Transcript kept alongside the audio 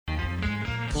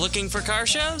Looking for car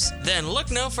shows? Then look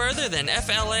no further than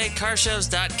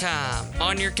FLACarshows.com.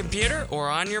 On your computer or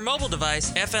on your mobile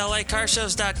device,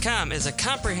 FLACarshows.com is a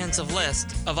comprehensive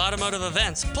list of automotive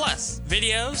events, plus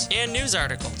videos and news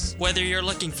articles. Whether you're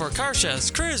looking for car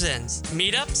shows, cruise-ins,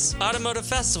 meetups, automotive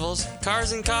festivals,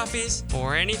 cars and coffees,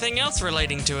 or anything else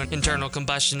relating to an internal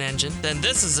combustion engine, then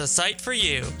this is a site for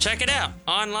you. Check it out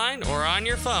online or on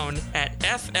your phone at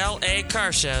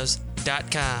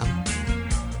FLACarshows.com.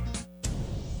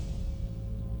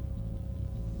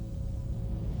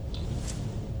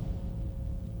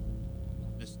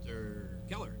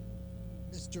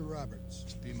 Mr. Roberts.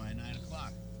 It'll be my 9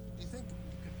 o'clock. Do you think you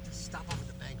could just stop off at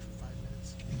the bank for 5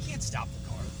 minutes? You can't stop the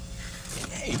car.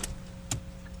 Hey!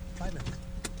 5 minutes.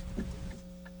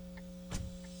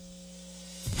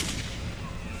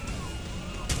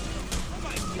 Oh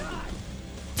my God!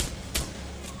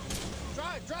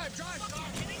 Drive! Are you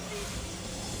kidding me?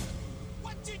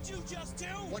 What did you just do?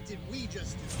 What did we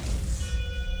just do?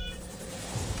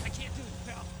 I can't do this,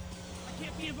 pal. I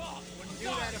can't be involved. Wouldn't do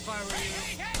that if I were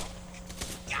you. Hey!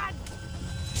 God!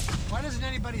 Why doesn't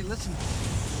anybody listen to me?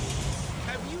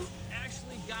 Have you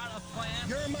actually got a plan?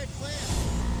 You're my plan.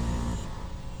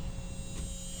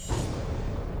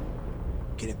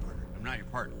 Get in, partner. I'm not your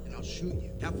partner. And I'll shoot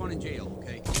you. Have fun in jail,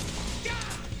 okay?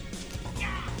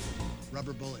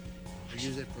 Rubber bullet. I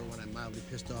use it for when I'm mildly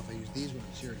pissed off. I use these when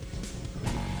I'm serious.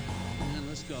 Man,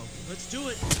 let's go. Let's do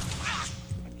it.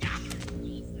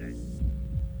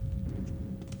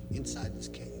 Inside this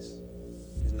case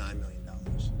is $9 million.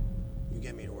 You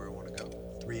get me to where I want to go.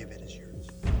 3 of it is yours.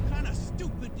 What kind of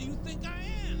stupid do you think I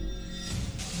am?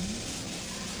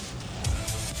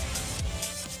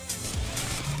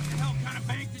 What the hell kind of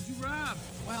bank did you rob?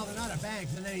 Well, they're not a bank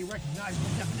in any recognizable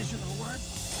definition of the word.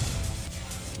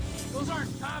 Those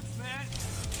aren't cops, man.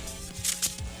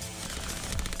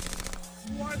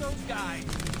 Who are those guys?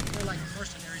 They're like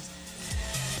mercenaries.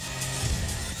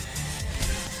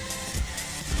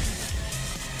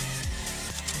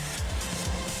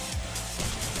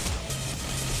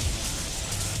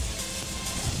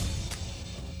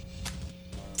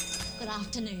 Good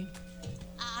afternoon.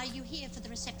 Are you here for the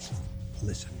reception?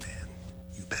 Listen, man,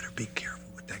 you better be careful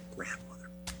with that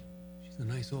grandmother. She's a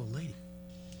nice old lady.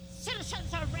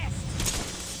 Citizens arrest!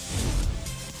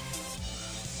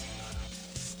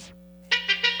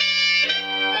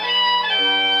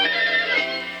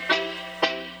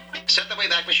 Set the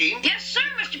Wayback Machine. Yes, sir,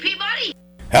 Mr. Peabody.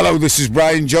 Hello, this is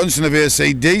Brian Johnson of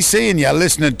AC/DC, and you're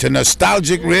listening to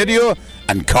Nostalgic Radio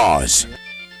and Cars.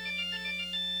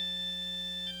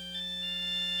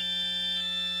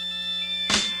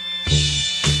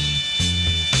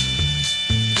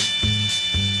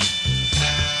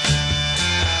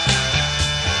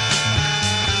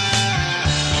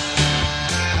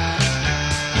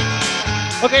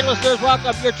 Okay, listeners,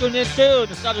 welcome. You're tuned in to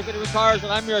Nostalgic Video Cars,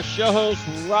 and I'm your show host,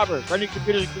 Robert. Running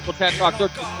computers at Google Chat Talk,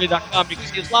 13.com. You can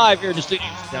see us live here in the studios.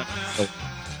 Don't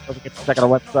forget to check out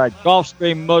our website,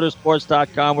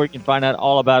 GulfstreamMotorsports.com, where you can find out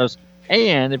all about us.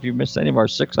 And if you missed any of our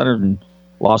 600 and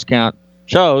lost count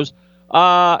shows,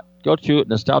 go to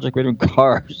Nostalgic Video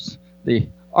Cars, the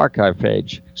archive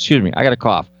page. Excuse me, I got a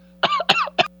cough.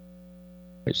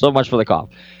 So much for the cough.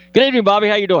 Good evening, Bobby.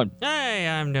 How you doing? Hey,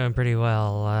 I'm doing pretty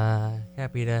well.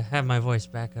 Happy to have my voice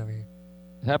back over here.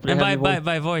 Happy to And have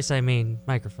by voice, I mean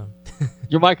microphone.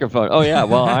 Your microphone. Oh, yeah.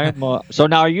 Well, I'm. So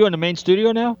now are you in the main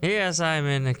studio now? Yes, I'm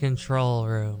in the control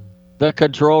room. The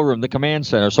control room, the command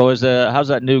center. So how's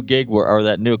that new gig or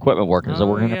that new equipment working? Is it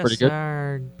working pretty good?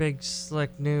 Our big,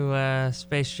 slick, new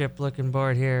spaceship-looking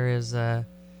board here is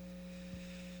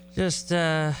just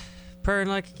purring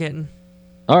like a kitten.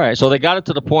 All right, so they got it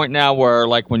to the point now where,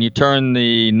 like, when you turn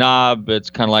the knob, it's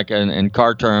kind of like in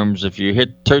car terms. If you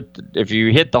hit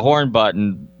the horn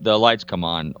button, the lights come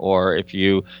on, or if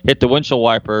you hit the windshield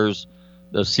wipers,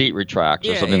 the seat retracts,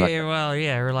 or something like that. Well,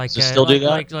 yeah, or like still do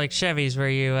that? like Chevys, where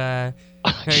you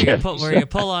you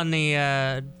pull on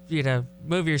the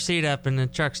move your seat up and the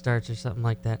truck starts or something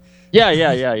like that.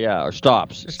 Yeah, or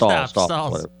stops, stalls.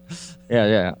 Stalls.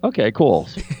 Yeah. Okay, cool.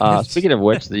 Speaking of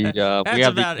which, we have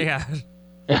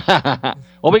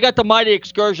well, we got the Mighty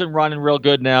Excursion running real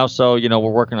good now, so we're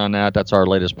working on that. That's our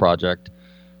latest project,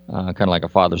 kind of like a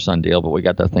father-son deal, but we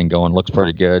got that thing going. Looks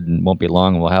pretty good, and won't be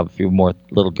long. We'll have a few more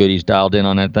little goodies dialed in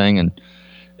on that thing, and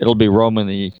it'll be roaming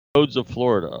the roads of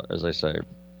Florida, as they say.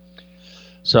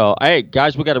 So, hey,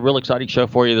 guys, we got a real exciting show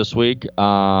for you this week.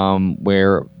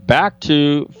 We're back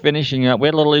to finishing up. We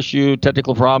had a little issue,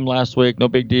 technical problem last week. No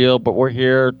big deal, but we're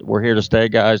here. We're here to stay,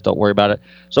 guys. Don't worry about it.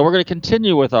 So we're going to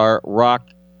continue with our Rocktober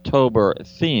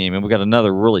theme, and we got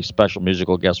another really special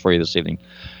musical guest for you this evening.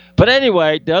 But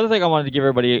anyway, the other thing I wanted to give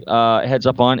everybody a heads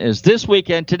up on is this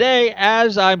weekend. Today,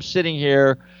 as I'm sitting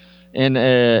here in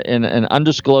an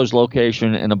undisclosed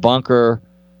location in a bunker,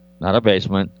 not a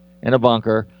basement, in a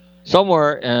bunker,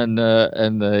 somewhere in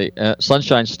the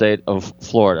Sunshine State of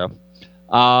Florida.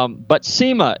 But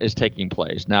SEMA is taking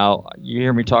place. Now, you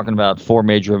hear me talking about 4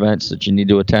 major events that you need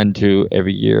to attend to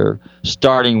every year,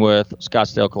 starting with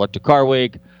Scottsdale Collector Car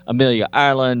Week, Amelia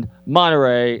Island,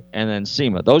 Monterey, and then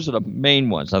SEMA. Those are the main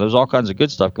ones. Now, there's all kinds of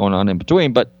good stuff going on in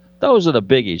between, but those are the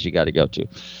biggies you got to go to.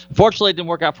 Fortunately, it didn't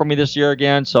work out for me this year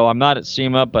again, so I'm not at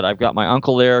SEMA, but I've got my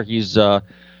uncle there. He's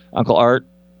Uncle Art.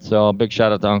 So a big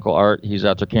shout out to Uncle Art. He's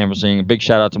out there canvassing. A big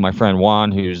shout out to my friend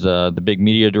Juan, who's the big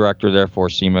media director there for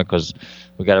SEMA, because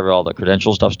we got all the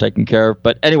credential stuff's taken care of.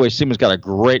 But anyway, SEMA's got a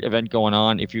great event going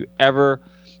on. If you ever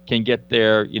can get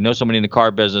there, you know somebody in the car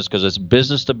business, because it's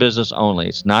business to business only.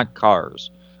 It's not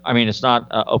cars. I mean, it's not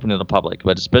open to the public,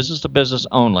 but it's business to business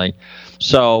only.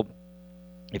 So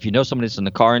if you know somebody that's in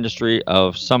the car industry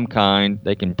of some kind,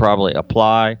 they can probably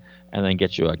apply and then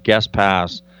get you a guest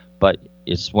pass. But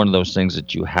it's one of those things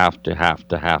that you have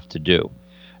to do.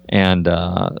 And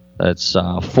it's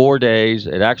 4 days.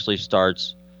 It actually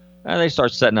starts, they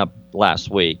start setting up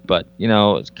last week. But, you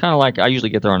know, it's kind of like I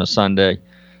usually get there on a Sunday,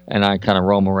 and I kind of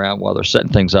roam around while they're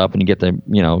setting things up. And you get the,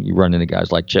 you know, you run into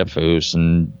guys like Chip Foose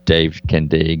and Dave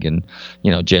Kendig and,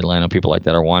 you know, Jay Leno, people like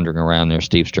that are wandering around there,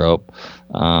 Steve Strope.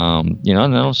 You know,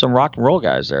 and then some rock and roll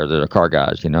guys there that are car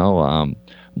guys, you know.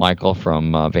 Michael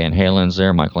from Van Halen's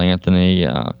there, Michael Anthony,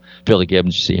 Billy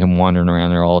Gibbons. You see him wandering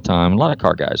around there all the time. A lot of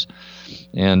car guys,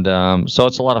 and so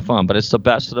it's a lot of fun. But it's the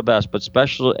best of the best. But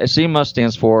SEMA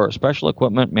stands for Special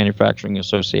Equipment Manufacturing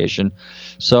Association.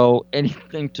 So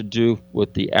anything to do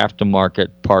with the aftermarket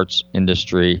parts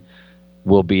industry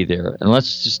will be there. And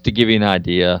let's just to give you an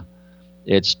idea,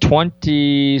 it's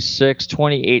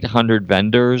 2,800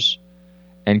 vendors,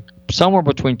 and somewhere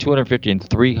between 250 and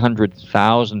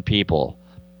 300,000 people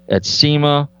at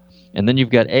SEMA. And then you've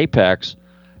got Apex.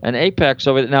 And Apex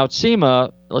over now at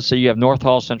SEMA, let's say you have North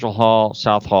Hall, Central Hall,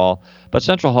 South Hall. But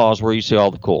Central Hall is where you see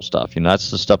all the cool stuff. You know,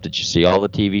 that's the stuff that you see, all the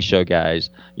TV show guys.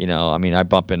 You know, I mean, I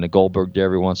bump into Goldberg there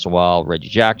every once in a while. Reggie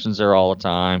Jackson's there all the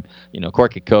time. You know,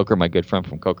 Corky Coker, my good friend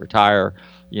from Coker Tire.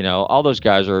 You know, all those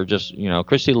guys are just, you know,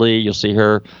 Christy Lee, you'll see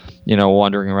her, you know,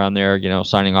 wandering around there, you know,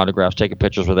 signing autographs, taking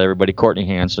pictures with everybody. Courtney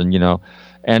Hanson, you know.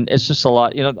 And it's just a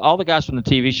lot, you know, all the guys from the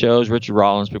TV shows, Richard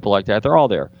Rollins, people like that, they're all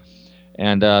there.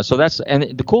 And so that's,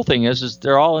 and the cool thing is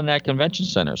they're all in that convention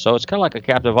center. So it's kind of like a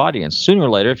captive audience. Sooner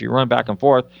or later, if you run back and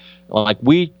forth, like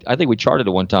I think we charted it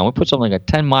one time. We put something like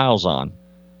 10 miles on,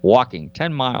 walking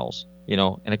 10 miles, you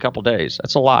know, in a couple days.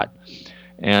 That's a lot.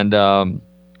 And,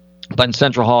 but in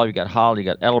Central Hall, you got Hall, you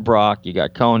got Edelbrock, you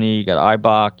got Coney, you got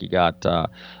Eibach, you got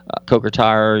Coker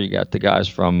Tire, you got the guys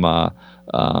from,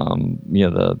 you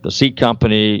know, the seat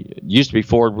company. Used to be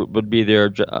Ford would be there,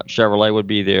 Chevrolet would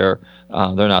be there.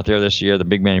 They're not there this year. The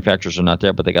big manufacturers are not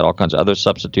there, but they got all kinds of other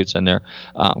substitutes in there.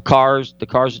 The cars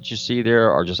that you see there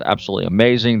are just absolutely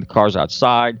amazing. The cars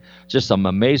outside, just some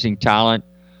amazing talent.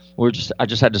 I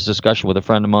just had this discussion with a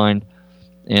friend of mine,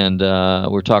 and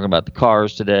we're talking about the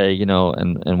cars today, you know,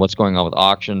 and what's going on with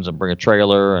auctions and Bring a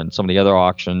Trailer and some of the other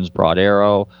auctions, Broad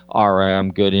Arrow,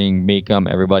 RM, Gooding, Mecum,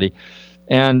 everybody.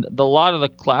 And a lot of the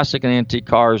classic and antique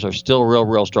cars are still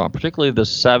real strong, particularly the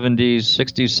 70s,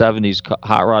 60s, 70s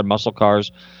hot rod muscle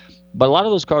cars. But a lot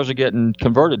of those cars are getting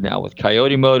converted now with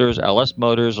Coyote motors, LS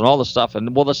motors, and all the stuff.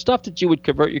 And, well, the stuff that you would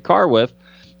convert your car with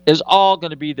is all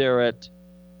going to be there at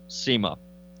SEMA.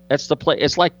 That's the place.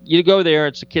 It's like you go there,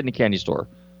 it's a kid in a candy store.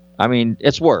 I mean,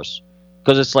 it's worse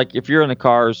because it's like if you're in the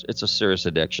cars, it's a serious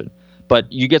addiction. But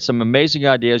you get some amazing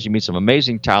ideas. You meet some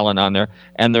amazing talent on there.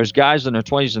 And there's guys in their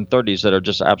 20s and 30s that are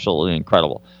just absolutely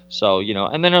incredible. So, you know,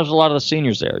 and then there's a lot of the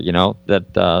seniors there, you know, that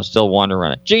still wander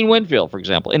around it. Gene Winfield, for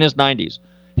example, in his 90s,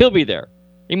 he'll be there.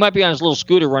 He might be on his little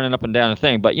scooter running up and down the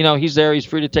thing. But, you know, he's there. He's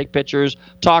free to take pictures,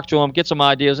 talk to him, get some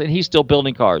ideas. And he's still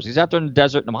building cars. He's out there in the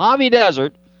desert, in the Mojave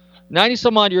Desert,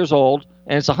 90-some-odd years old.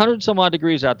 And it's 100-some-odd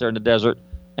degrees out there in the desert.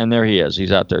 And there he is.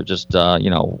 He's out there just, you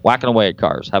know, whacking away at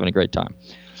cars, having a great time.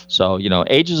 So, you know,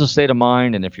 age is a state of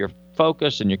mind, and if you're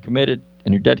focused and you're committed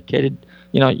and you're dedicated,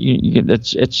 you know,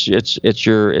 it's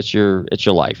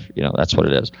your life. You know, that's what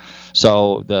it is.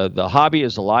 So the hobby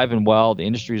is alive and well. The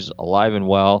industry is alive and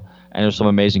well, and there's some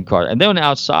amazing cars. And then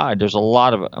outside, there's a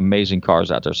lot of amazing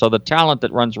cars out there. So the talent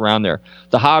that runs around there,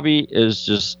 the hobby is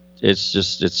just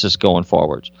going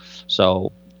forwards.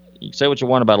 So you can say what you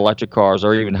want about electric cars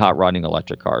or even hot rodding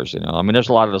electric cars. You know, I mean, there's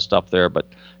a lot of the stuff there, but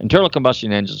internal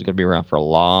combustion engines are going to be around for a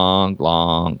long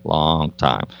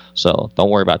time. So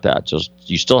don't worry about that. Just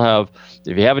you still have,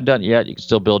 if you haven't done it yet, you can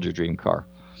still build your dream car.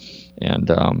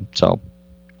 And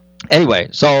anyway,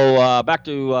 so back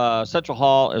to Central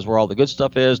Hall is where all the good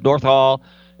stuff is. North Hall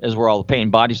is where all the paint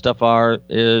and body stuff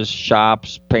is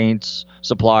shops, paints,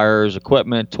 suppliers,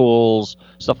 equipment, tools,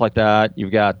 stuff like that.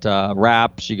 You've got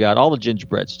wraps, you got all the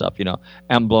gingerbread stuff,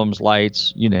 emblems,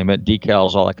 lights, you name it,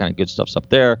 decals, all that kind of good stuff's up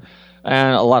there,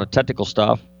 and a lot of technical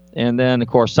stuff. And then, of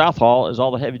course, South Hall is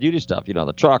all the heavy-duty stuff,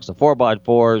 the trucks, the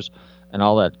 4x4s, and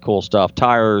all that cool stuff,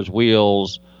 tires,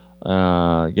 wheels,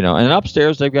 and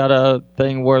upstairs they've got a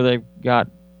thing where they've got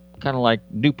kind of like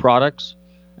new products.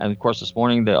 And, of course, this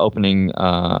morning the opening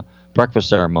breakfast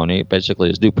ceremony basically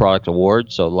is new product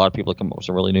awards. So a lot of people come up with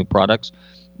some really new products,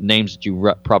 names that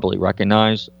you probably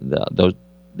recognize. Those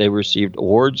they received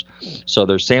awards. So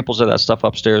there's samples of that stuff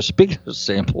upstairs. Speaking of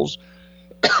samples,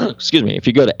 excuse me, if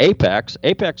you go to Apex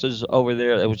is over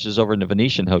there, which is over in the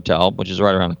Venetian Hotel, which is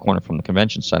right around the corner from the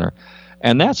convention center.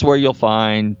 And that's where you'll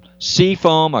find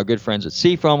Seafoam. Our good friends at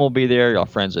Seafoam will be there. Our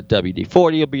friends at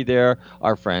WD-40 will be there.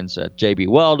 Our friends at JB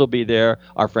Weld will be there.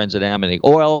 Our friends at Amalie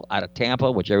Oil out of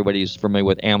Tampa, which everybody's familiar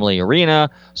with, Amalie Arena.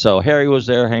 So Harry was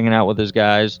there hanging out with his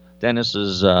guys. Dennis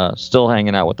is still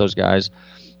hanging out with those guys.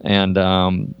 And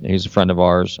he's a friend of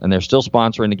ours. And they're still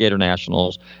sponsoring the Gator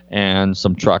Nationals and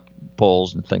some truck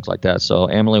pulls and things like that. So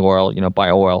Amalie Oil,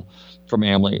 buy oil from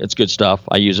Amalie. It's good stuff.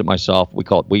 I use it myself.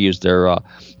 We use their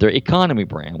economy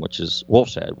brand, which is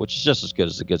Wolf's Head, which is just as good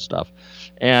as the good stuff.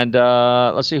 And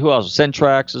let's see who else.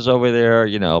 Centrex is over there.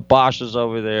 Bosch is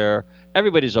over there.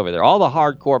 Everybody's over there. All the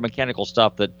hardcore mechanical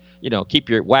stuff that keep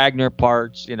your Wagner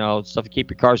parts. Stuff to keep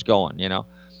your cars going.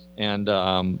 And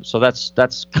so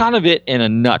that's kind of it in a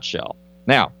nutshell.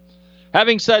 Now,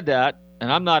 having said that, and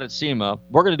I'm not at SEMA.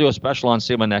 We're going to do a special on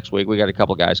SEMA next week. We got a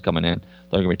couple guys coming in.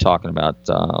 They're going to be talking about,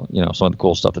 some of the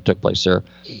cool stuff that took place there.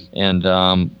 And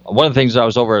one of the things I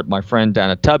was over at my friend down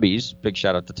at Tubby's, big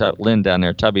shout out to Lynn down there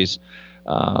at Tubby's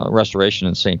Restoration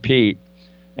in St. Pete.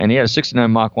 And he had a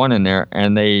 69 Mach 1 in there.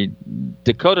 And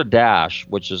Dakota Dash,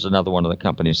 which is another one of the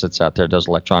companies that's out there, does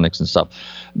electronics and stuff.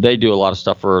 They do a lot of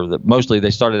stuff mostly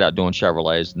they started out doing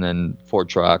Chevrolets and then Ford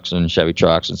trucks and Chevy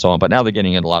trucks and so on. But now they're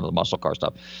getting into a lot of the muscle car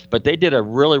stuff. But they did a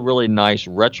really, really nice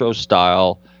retro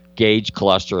style gauge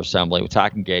cluster assembly with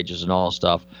tacking gauges and all that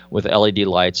stuff with LED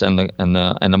lights and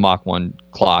the Mach 1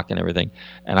 clock and everything.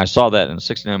 And I saw that in the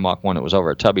 69 Mach 1. It was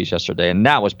over at Tubby's yesterday, and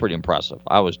that was pretty impressive.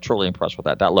 I was truly impressed with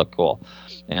that. That looked cool.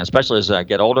 And especially as I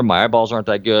get older, my eyeballs aren't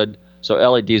that good, so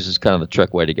LEDs is kind of the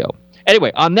trick way to go.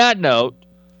 Anyway, on that note,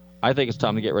 I think it's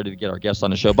time to get ready to get our guest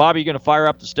on the show. Bobby, you going to fire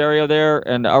up the stereo there?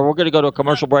 And we're going to go to a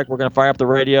commercial break. We're going to fire up the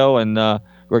radio, and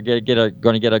we're going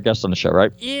to get our guest on the show,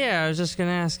 right? Yeah, I was just going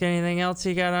to ask anything else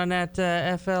you got on that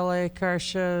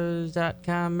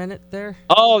FLAcarshows.com minute there?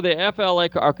 Oh, the FLA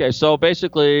car. Okay, so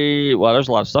basically, well, there's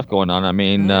a lot of stuff going on. I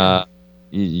mean,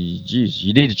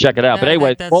 you need to check it out. But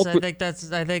anyway, I think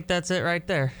that's it right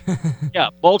there. Yeah,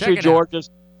 Moultrie, Georgia,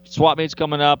 swap meet's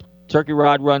coming up. Turkey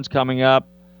Rod Run's coming up.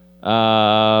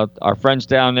 Our friends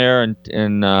down there in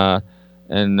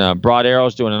Broad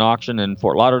Arrow's doing an auction in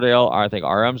Fort Lauderdale. I think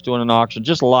RM's doing an auction.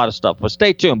 Just a lot of stuff. But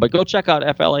stay tuned. But go check out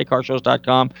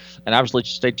FLAcarshows.com. And obviously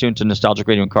stay tuned to Nostalgic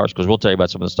Radio and Cars because we'll tell you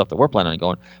about some of the stuff that we're planning on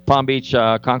going. Palm Beach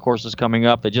Concourse is coming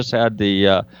up. They just had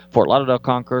the Fort Lauderdale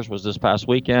Concourse was this past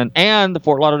weekend. And the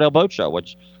Fort Lauderdale Boat Show,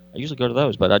 which I usually go to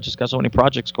those. But I just got so many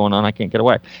projects going on I can't get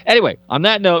away. Anyway, on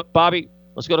that note, Bobby,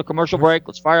 let's go to commercial break.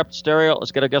 Let's fire up the stereo.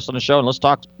 Let's get a guest on the show, and let's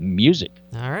talk music.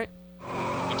 All right.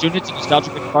 Tune into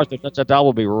Nostalgic Radio Cars. Touch that dial.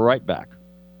 We'll be right back.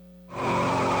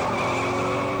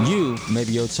 You may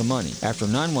be owed some money. After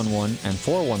 911 and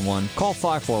 411, call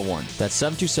 541. That's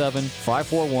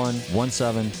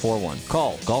 727-541-1741.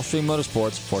 Call Gulfstream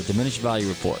Motorsports for a diminished value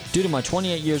report. Due to my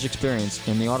 28 years experience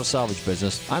in the auto salvage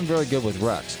business, I'm very good with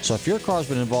wrecks. So if your car's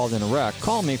been involved in a wreck,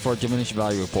 call me for a diminished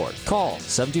value report. Call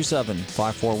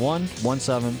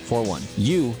 727-541-1741.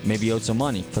 You may be owed some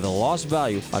money for the lost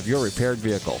value of your repaired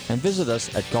vehicle. And visit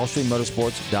us at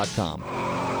GulfstreamMotorsports.com.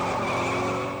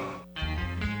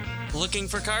 Looking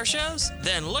for car shows?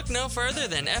 Then look no further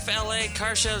than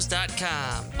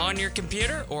FLAcarshows.com. On your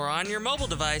computer or on your mobile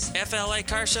device,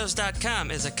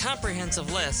 FLAcarshows.com is a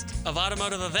comprehensive list of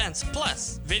automotive events,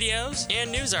 plus videos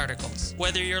and news articles.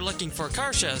 Whether you're looking for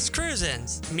car shows,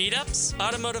 cruise-ins, meetups,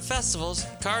 automotive festivals,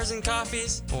 cars and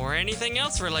coffees, or anything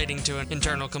else relating to an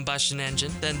internal combustion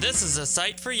engine, then this is a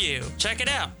site for you. Check it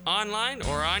out online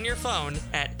or on your phone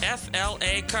at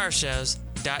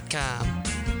FLAcarshows.com.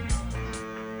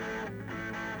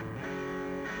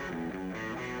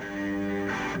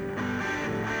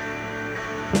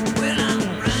 When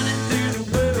I'm running through the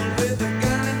world with a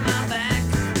gun in my back,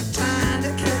 trying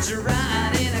to catch a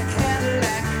ride in a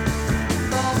Cadillac.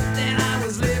 Thought that I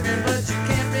was living, but you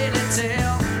can't really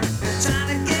tell.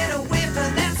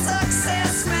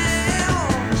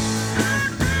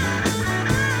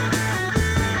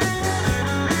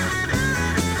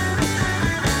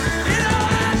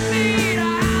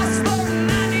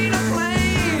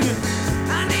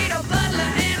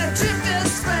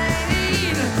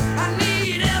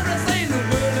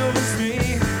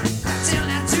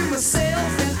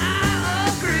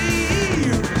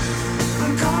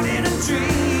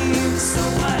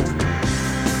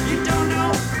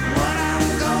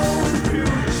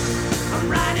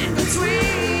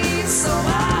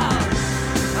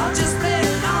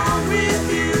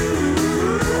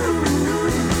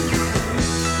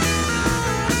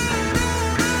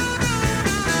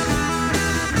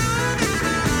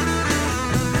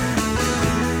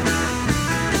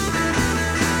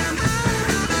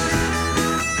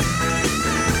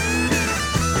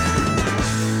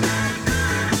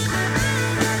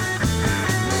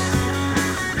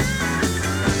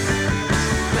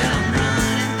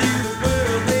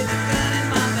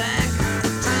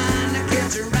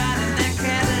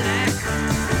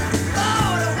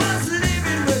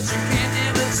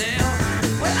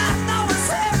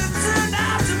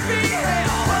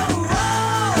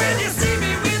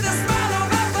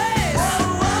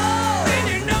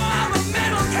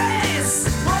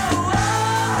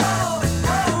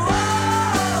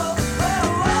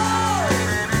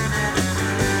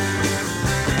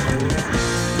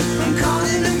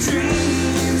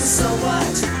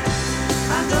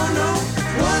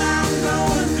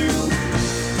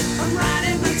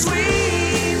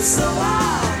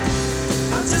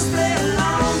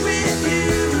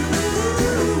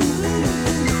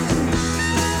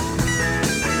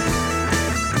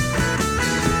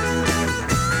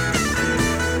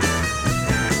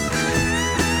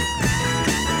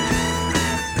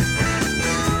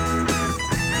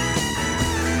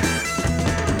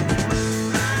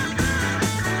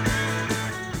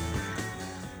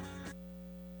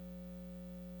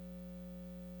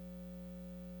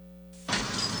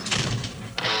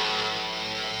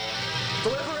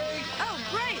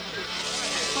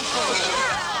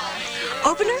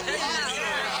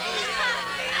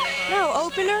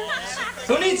 opener?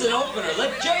 Who needs an opener?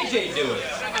 Let JJ do it.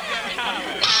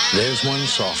 There's one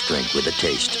soft drink with a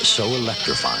taste so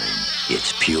electrifying,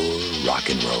 it's pure rock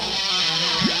and roll.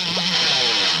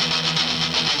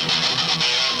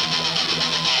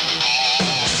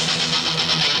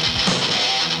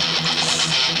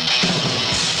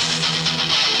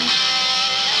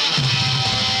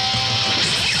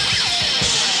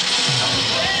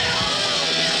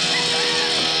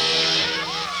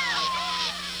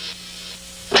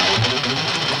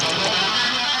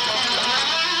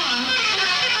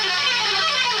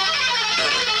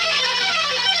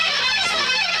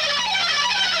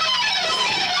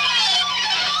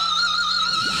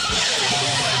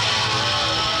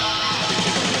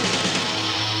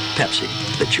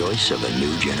 Pepsi, the choice of a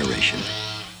new generation.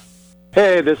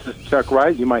 Hey, this is Chuck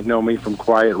Wright. You might know me from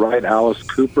Quiet Riot, Alice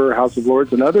Cooper, House of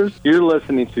Lords, and others. You're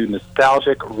listening to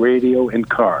Nostalgic Radio in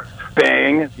Cars.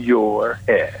 Bang your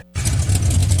head.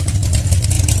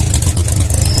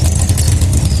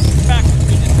 Back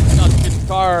to Nostalgic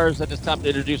Cars, and it's time to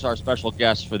introduce our special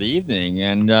guest for the evening.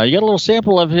 And you get a little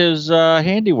sample of his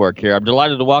handiwork here. I'm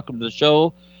delighted to welcome to the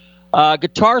show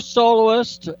guitar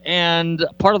soloist and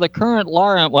part of the current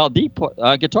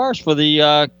guitarist for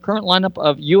the current lineup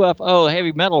of UFO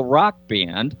heavy metal rock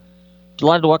band.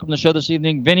 Delighted to welcome to the show this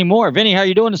evening, Vinnie Moore. Vinnie, how are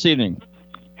you doing this evening?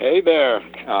 Hey there.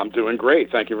 I'm doing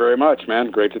great. Thank you very much, man.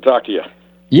 Great to talk to you.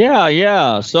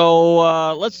 Yeah.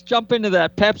 So let's jump into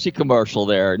that Pepsi commercial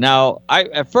there. Now,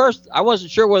 at first, I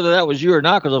wasn't sure whether that was you or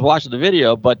not because I was watching the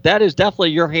video, but that is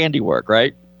definitely your handiwork,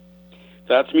 right?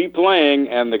 That's me playing,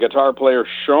 and the guitar player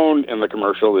shown in the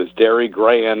commercial is Derry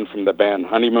Grahan from the band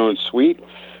Honeymoon Suite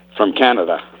from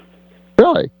Canada.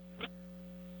 Really?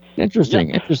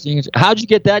 Interesting. How'd you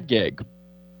get that gig?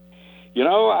 You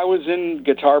know, I was in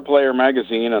Guitar Player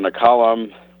magazine in a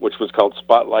column which was called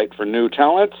Spotlight for New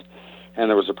Talent, and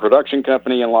there was a production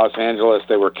company in Los Angeles.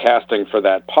 They were casting for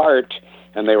that part,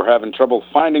 and they were having trouble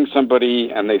finding somebody,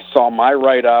 and they saw my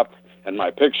write-up and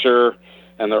my picture,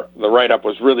 and the write-up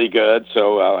was really good,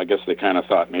 so I guess they kind of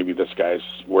thought maybe this guy's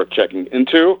worth checking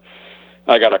into.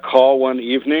 I got a call one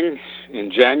evening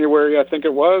in January, I think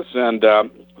it was, and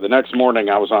the next morning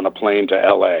I was on a plane to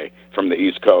L.A. from the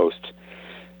East Coast.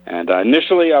 And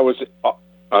initially I was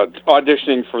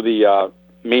auditioning for the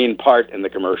main part in the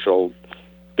commercial,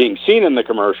 being seen in the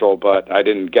commercial, but I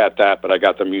didn't get that, but I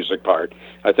got the music part.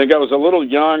 I think I was a little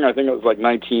young. I think I was like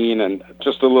 19 and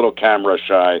just a little camera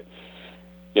shy.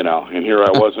 You know, and here I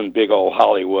was in big old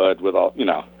Hollywood with all, you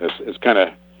know, it's kind of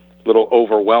a little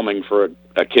overwhelming for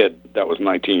a kid that was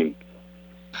 19.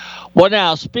 Well,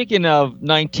 now, speaking of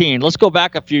 19, let's go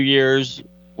back a few years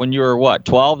when you were,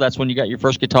 12? That's when you got your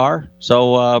first guitar?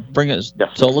 So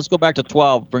So let's go back to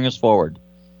 12. Bring us forward.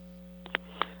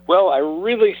 Well, I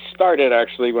really started,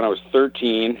 actually, when I was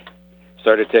 13.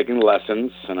 Started taking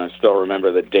lessons, and I still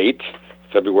remember the date,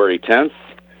 February 10th.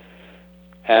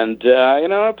 And,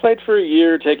 I played for a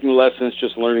year, taking lessons,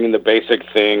 just learning the basic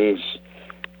things.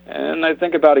 And I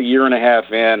think about a year and a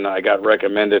half in, I got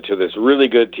recommended to this really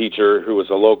good teacher who was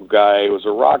a local guy, who was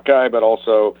a rock guy, but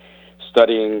also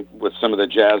studying with some of the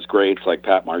jazz greats like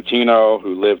Pat Martino,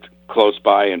 who lived close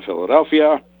by in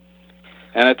Philadelphia.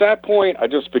 And at that point, I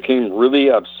just became really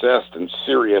obsessed and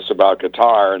serious about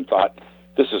guitar and thought,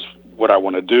 this is what I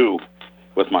want to do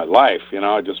with my life.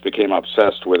 I just became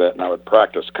obsessed with it, and I would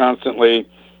practice constantly.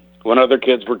 When other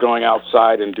kids were going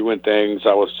outside and doing things,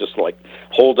 I was just like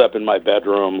holed up in my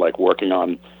bedroom, like working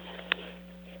on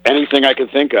anything I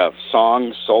could think of,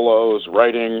 songs, solos,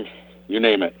 writing, you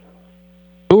name it.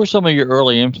 Who were some of your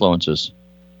early influences?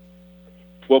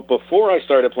 Well, before I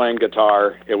started playing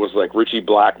guitar, it was like Richie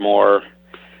Blackmore,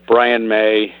 Brian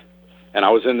May, and I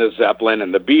was in the Zeppelin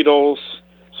and the Beatles,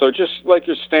 so just like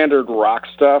your standard rock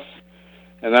stuff.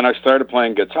 And then I started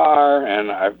playing guitar,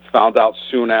 and I found out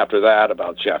soon after that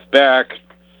about Jeff Beck,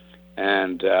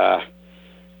 and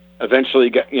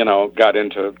eventually got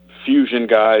into fusion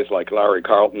guys like Larry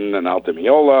Carlton and Al Di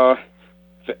Meola.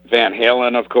 Van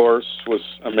Halen, of course, was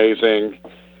amazing.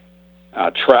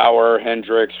 Trower,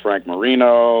 Hendrix, Frank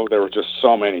Marino. There were just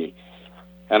so many.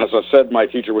 And as I said, my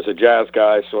teacher was a jazz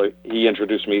guy, so he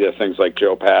introduced me to things like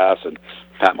Joe Pass and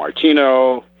Pat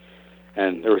Martino.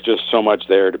 And there was just so much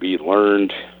there to be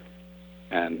learned,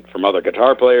 and from other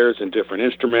guitar players and different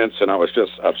instruments, and I was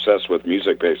just obsessed with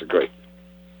music, basically.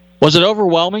 Was it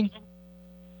overwhelming?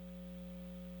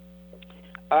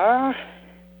 I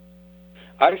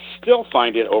still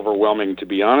find it overwhelming, to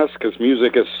be honest, because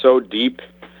music is so deep.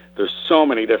 There's so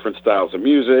many different styles of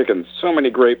music, and so many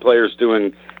great players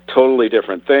doing totally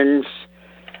different things.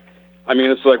 I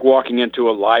mean, it's like walking into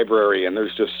a library, and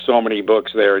there's just so many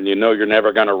books there, and you're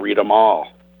never going to read them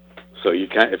all. So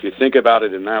if you think about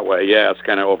it in that way, yeah, it's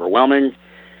kind of overwhelming.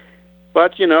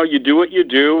 But, you know, you do what you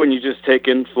do, and you just take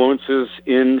influences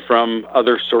in from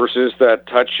other sources that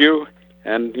touch you.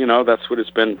 And, you know, that's what it's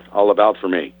been all about for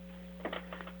me.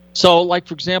 So, like,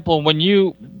 for example, when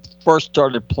you first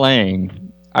started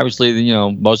playing, obviously, you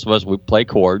know, most of us, we play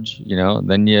chords, you know,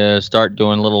 then you start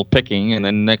doing a little picking, and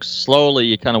then slowly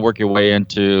you kind of work your way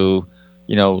into,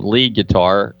 you know, lead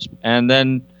guitar, and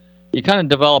then you kind of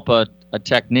develop a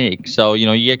technique. So, you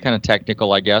know, you get kind of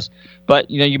technical, I guess. But,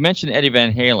 you know, you mentioned Eddie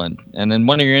Van Halen, and in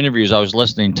one of your interviews I was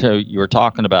listening to, you were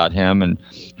talking about him and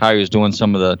how he was doing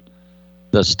some of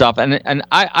the stuff. And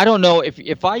I don't know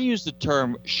if I use the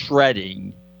term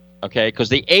shredding, okay, because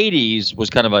the 80s was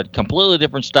kind of a completely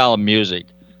different style of music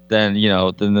than, you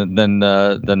know, than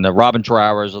the Robin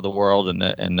Trowers of the world and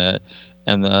the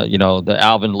you know, the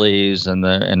Alvin Lees and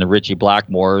the Ritchie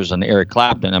Blackmores and Eric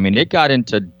Clapton. I mean, it got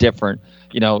into different,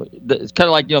 you know, it's kind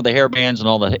of like, you know, the hair bands and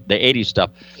all the 80s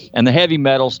stuff and the heavy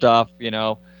metal stuff, you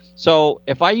know. So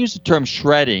if I use the term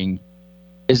shredding,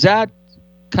 is that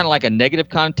kind of like a negative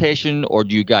connotation, or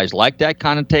do you guys like that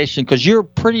connotation? Because you're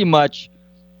pretty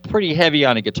heavy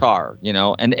on a guitar, you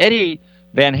know. And Eddie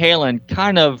Van Halen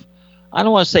kind of, I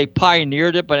don't want to say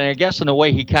pioneered it, but I guess in a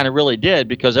way he kind of really did,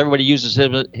 because everybody uses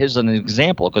his as an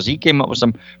example, because he came up with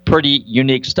some pretty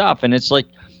unique stuff. And it's like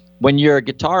when you're a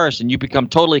guitarist and you become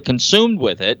totally consumed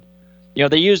with it, you know,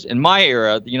 they used, in my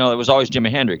era, you know, it was always Jimi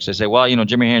Hendrix. They say, well, you know,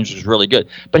 Jimi Hendrix was really good,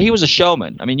 but he was a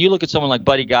showman. I mean, you look at someone like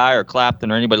Buddy Guy or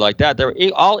Clapton or anybody like that, they're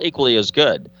all equally as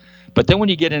good. But then when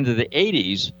you get into the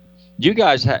 80s, you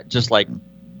guys just like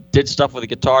did stuff with a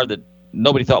guitar that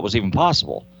nobody thought was even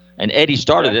possible. And Eddie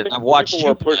started it. I've watched people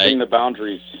were pushing the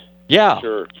boundaries. Yeah.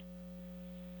 Sure.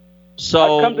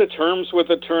 So I've come to terms with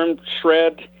the term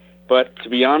shred, but to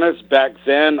be honest, back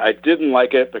then I didn't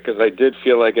like it because I did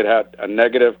feel like it had a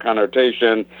negative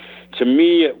connotation. To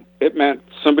me, it meant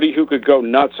somebody who could go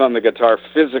nuts on the guitar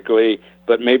physically,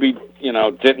 but maybe, you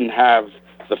know, didn't have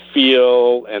the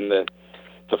feel and the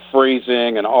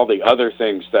phrasing and all the other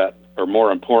things that are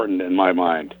more important in my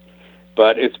mind.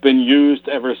 But it's been used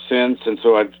ever since, and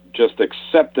so I've just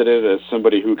accepted it as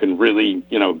somebody who can really,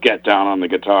 you know, get down on the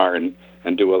guitar and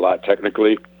do a lot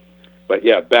technically. But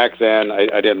yeah, back then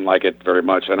I didn't like it very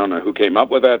much. I don't know who came up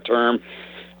with that term.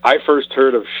 I first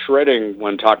heard of shredding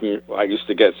when I used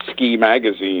to get ski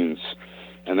magazines,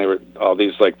 and they were all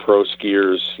these like pro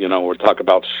skiers, you know, would talk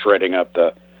about shredding up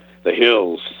the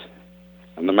hills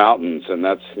and the mountains, and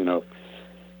that's, you know,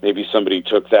 maybe somebody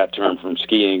took that term from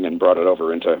skiing and brought it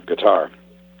over into guitar.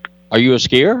 Are you a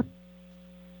skier,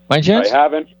 by chance? I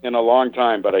haven't in a long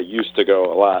time, but I used to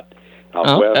go a lot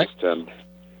out west, and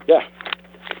yeah.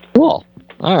 Cool.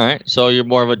 All right. So you're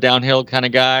more of a downhill kind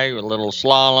of guy, a little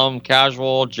slalom,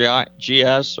 casual,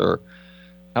 GS, or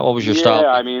what was your style?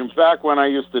 Yeah, I mean, back when I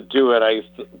used to do it, I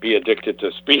used to be addicted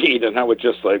to speed, and I would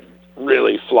just like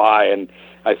really fly, and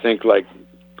I think like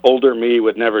older me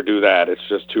would never do that. It's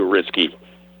just too risky.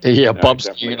 Yeah, bump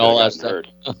skiing and all that stuff.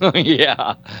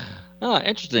 Yeah. Oh,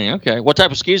 interesting. Okay. What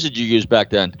type of skis did you use back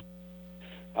then?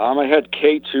 I had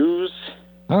K2s.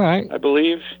 All right. I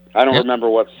believe. I don't remember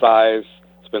what size.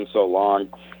 It's been so long.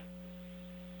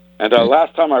 And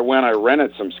last time I went, I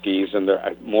rented some skis, and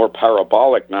they're more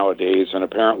parabolic nowadays, and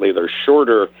apparently they're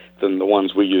shorter than the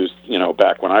ones we used, you know,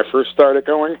 back when I first started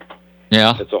going.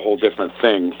 Yeah. It's a whole different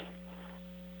thing.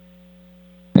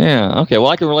 Yeah, okay. Well,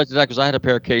 I can relate to that because I had a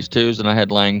pair of Case 2s and I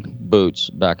had Lang boots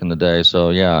back in the day.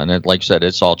 So, yeah, and like you said,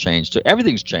 it's all changed.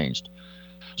 Everything's changed.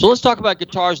 So let's talk about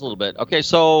guitars a little bit. Okay,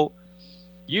 so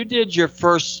you did your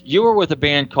first – you were with a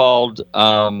band called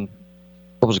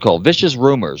what was it called? Vicious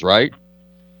Rumors, right?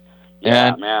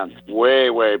 Yeah, man,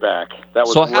 way back. That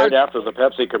was right after the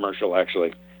Pepsi commercial,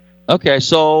 actually. Okay,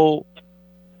 so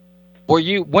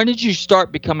when did you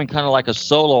start becoming kind of like a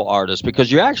solo artist?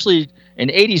 Because you actually – in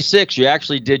 '86, you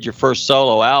actually did your first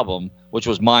solo album, which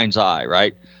was Mind's Eye,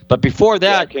 right? But before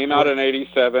that, yeah, it came out in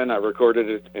 '87. I recorded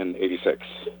it in '86.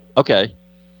 Okay,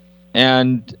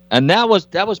 and that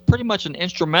was pretty much an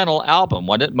instrumental album,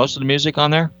 wasn't it? Most of the music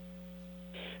on there.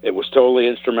 It was totally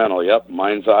instrumental. Yep,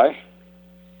 Mind's Eye.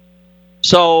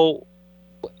 So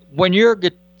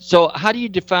how do you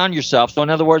define yourself? So in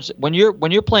other words, when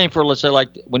you're playing for, let's say, like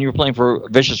when you're playing for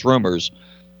Vicious Rumors,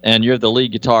 and you're the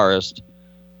lead guitarist.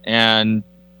 And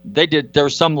there were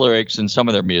some lyrics in some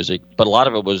of their music, but a lot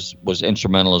of it was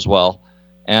instrumental as well.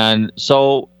 And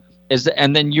so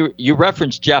and then you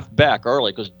referenced Jeff Beck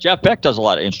early, because Jeff Beck does a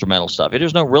lot of instrumental stuff.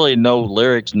 There's no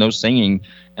lyrics, no singing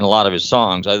in a lot of his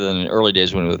songs, other than in the early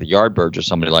days when he was with the Yardbirds or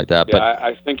somebody like that. Yeah, but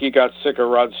I think he got sick of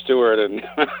Rod Stewart and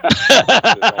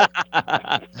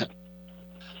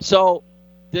So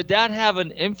did that have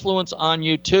an influence on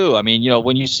you too? I mean,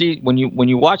 when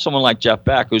you watch someone like Jeff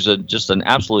Beck, who's just an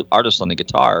absolute artist on the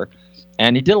guitar,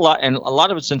 and he did a lot, and a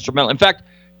lot of it's instrumental. In fact,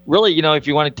 really, if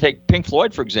you want to take Pink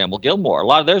Floyd, for example, Gilmour, a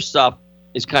lot of their stuff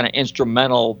is kind of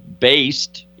instrumental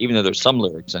based, even though there's some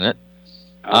lyrics in it.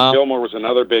 Gilmour was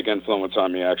another big influence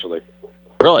on me, actually.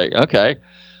 Really? Okay.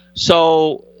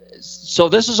 So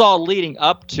this is all leading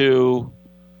up to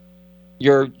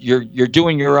you're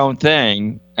doing your own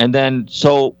thing, and then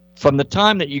so from the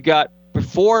time that you got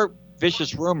before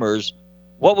Vicious Rumors,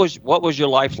 what was your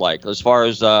life like as far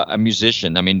as a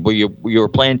musician? I mean, you were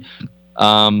playing?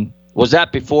 Was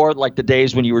that before like the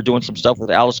days when you were doing some stuff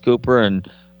with Alice Cooper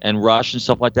and Rush and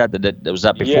stuff like that? Was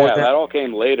that before that? Yeah, that all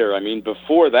came later. I mean,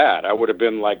 before that, I would have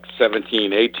been like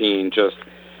 17, 18, just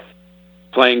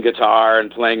playing guitar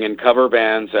and playing in cover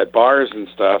bands at bars and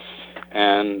stuff.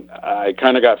 And I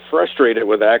kind of got frustrated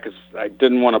with that because I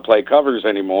didn't want to play covers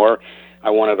anymore. I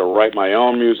wanted to write my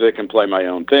own music and play my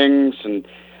own things. And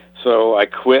so I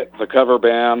quit the cover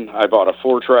band. I bought a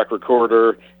 4-track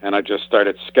recorder, and I just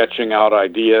started sketching out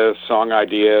ideas, song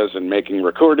ideas, and making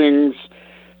recordings.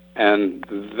 And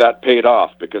that paid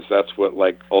off because that's what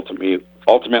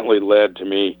ultimately led to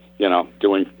me,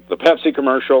 doing the Pepsi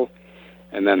commercial.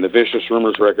 And then the Vicious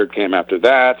Rumors record came after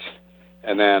that.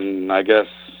 And then I guess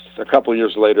a couple of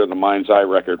years later, the Mind's Eye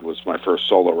record was my first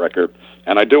solo record.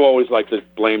 And I do always like to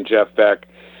blame Jeff Beck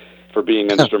for being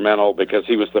instrumental because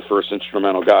he was the first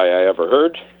instrumental guy I ever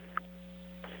heard.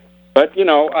 But,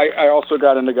 I also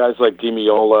got into guys like Dee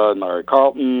Miola and Larry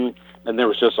Carlton, and there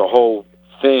was just a whole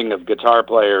thing of guitar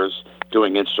players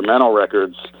doing instrumental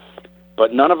records,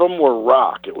 but none of them were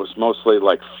rock. It was mostly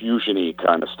like fusion-y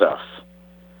kind of stuff.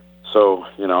 So,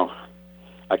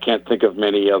 I can't think of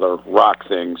many other rock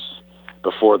things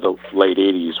before the late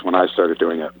 80s when I started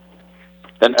doing it,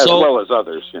 and as well as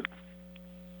others.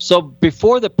 So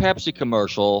before the Pepsi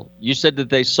commercial, you said that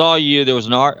they saw you. There was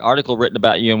an article written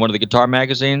about you in one of the guitar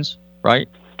magazines, right?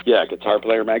 Yeah, Guitar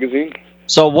Player magazine.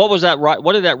 So what was that? What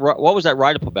was that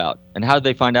write-up about, and how did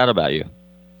they find out about you?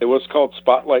 It was called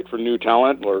Spotlight for New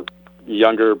Talent, where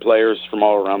younger players from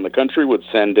all around the country would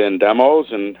send in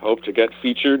demos and hope to get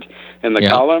featured in the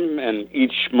column. And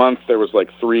each month there was like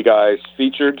 3 guys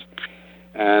featured,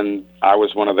 and I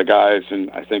was one of the guys.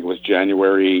 And I think it was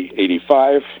January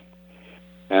 '85,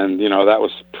 and that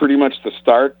was pretty much the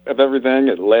start of everything.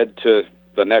 It led to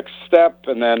the next step,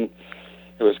 and then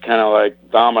it was kind of like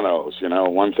dominoes,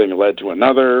 one thing led to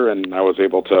another, and I was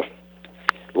able to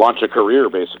launch a career,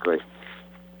 basically.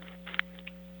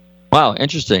 Wow,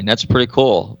 interesting. That's pretty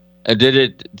cool.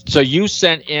 So you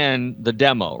sent in the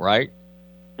demo, right?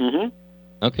 Mm-hmm.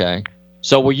 Okay.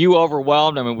 So were you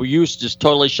overwhelmed? I mean, were you just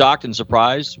totally shocked and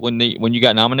surprised when you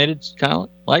got nominated, kind of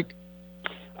like?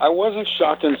 I wasn't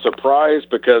shocked and surprised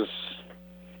because,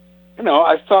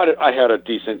 I thought I had a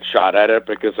decent shot at it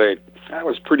because I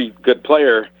was a pretty good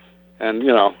player, and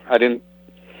I didn't,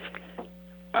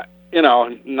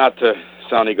 not to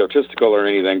sound egotistical or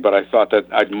anything, but I thought that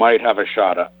I might have a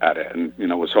shot at it, and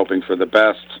was hoping for the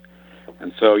best.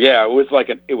 And so it was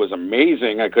it was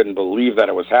amazing. I couldn't believe that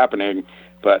it was happening,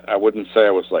 but I wouldn't say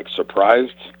I was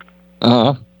surprised.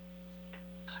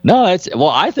 No,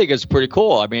 I think it's pretty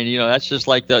cool. I mean, that's just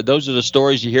like those are the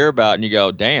stories you hear about, and you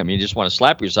go, damn, you just want to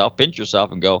slap yourself, pinch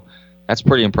yourself, and go, that's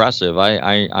pretty impressive.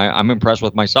 I'm impressed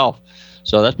with myself.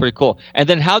 So that's pretty cool. And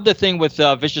then how'd the thing with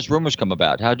Vicious Rumors come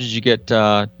about? How did you get,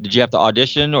 did you have to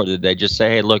audition, or did they just say,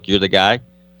 hey, look, you're the guy?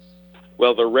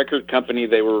 Well, the record company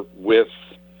they were with,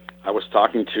 I was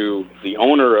talking to the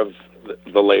owner of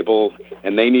the label,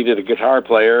 and they needed a guitar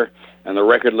player, and the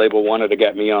record label wanted to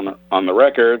get me on the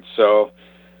record. So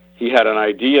he had an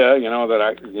idea, that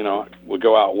I, would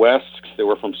go out west. They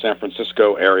were from San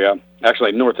Francisco area,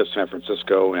 actually north of San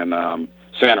Francisco and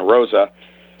Santa Rosa.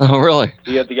 Oh, really?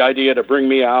 He had the idea to bring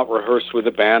me out, rehearse with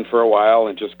the band for a while,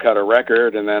 and just cut a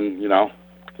record. And then,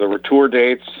 there were tour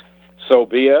dates, so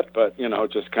be it. But,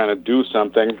 just kind of do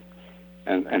something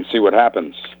and see what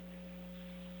happens.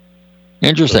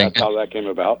 Interesting. So that's how that came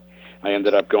about. I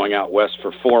ended up going out west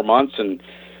for 4 months and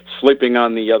sleeping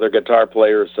on the other guitar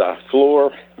player's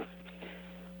floor.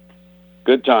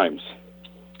 Good times.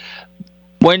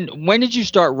 When did you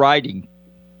start writing?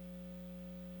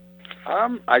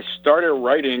 I started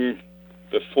writing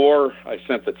before I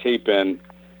sent the tape in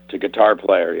to Guitar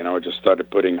Player. I just started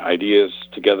putting ideas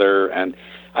together, and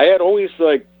I had always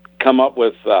come up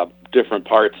with different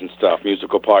parts and stuff,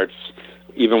 musical parts,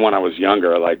 even when I was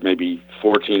younger, like maybe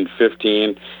 14,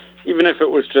 15. Even if it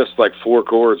was just 4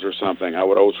 chords or something, I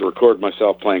would always record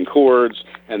myself playing chords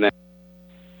and then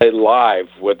play live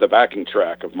with the backing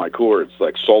track of my chords,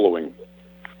 soloing.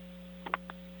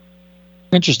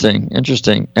 Interesting.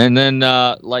 And then,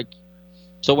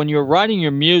 so when you're writing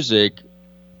your music,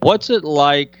 what's it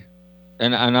like?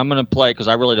 And I'm going to play because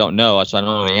I really don't know, so I don't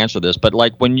know the answer to this. But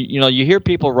like when you hear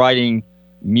people writing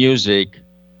music,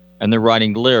 and they're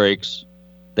writing lyrics,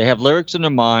 they have lyrics in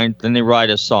their mind, then they write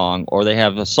a song, or they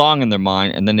have a song in their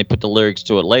mind, and then they put the lyrics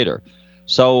to it later.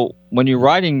 So when you're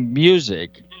writing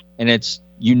music, and it's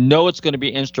going to be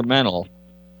instrumental,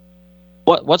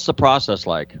 what's the process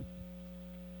like?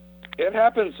 It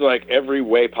happens like every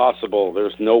way possible.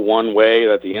 There's no one way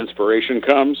that the inspiration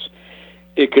comes.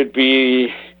 It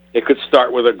could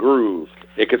start with a groove.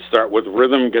 It could start with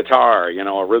rhythm guitar,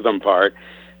 a rhythm part.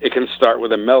 It can start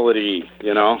with a melody,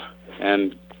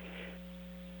 and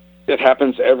it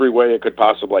happens every way it could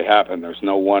possibly happen. There's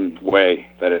no one way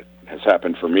that it has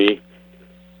happened for me.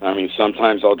 I mean,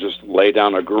 sometimes I'll just lay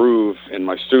down a groove in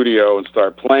my studio and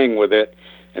start playing with it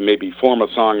and maybe form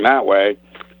a song that way.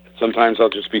 Sometimes I'll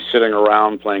just be sitting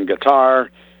around playing guitar,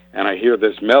 and I hear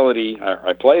this melody.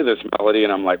 I play this melody,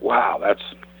 and I'm like, wow, that's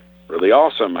really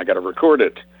awesome. I got to record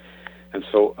it. And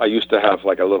so I used to have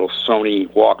like a little Sony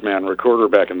Walkman recorder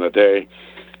back in the day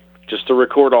just to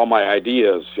record all my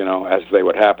ideas, as they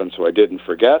would happen so I didn't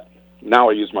forget. Now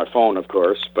I use my phone, of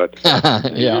course, but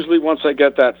usually once I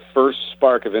get that first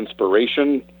spark of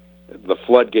inspiration, the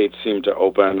floodgates seem to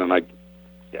open, and I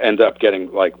end up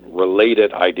getting like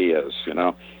related ideas,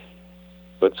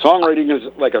 But songwriting is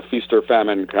like a feast or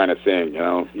famine kind of thing,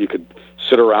 You could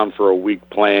sit around for a week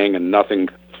playing and nothing,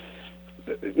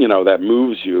 that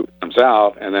moves you comes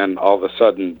out, and then all of a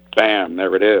sudden, bam,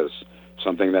 there it is.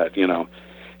 Something that,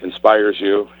 inspires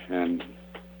you, and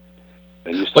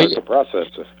then you start the process.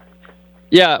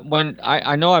 Yeah, when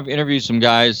I know I've interviewed some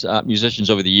guys, musicians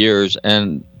over the years,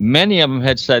 and many of them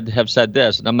have said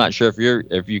this, and I'm not sure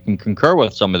if you can concur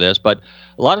with some of this, but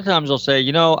a lot of times they'll say,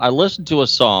 I listened to a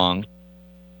song,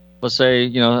 let's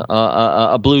say,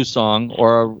 a blues song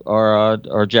or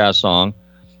a jazz song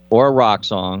or a rock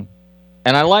song,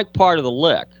 and I like part of the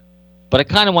lick, but I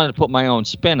kind of wanted to put my own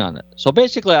spin on it. So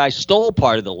basically, I stole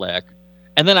part of the lick,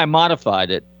 and then I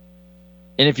modified it.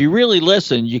 And if you really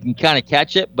listen, you can kind of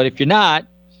catch it. But if you're not,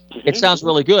 it sounds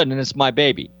really good, and it's my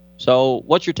baby. So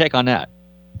what's your take on that?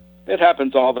 It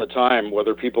happens all the time,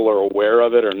 whether people are aware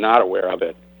of it or not aware of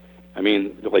it. I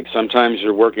mean, like sometimes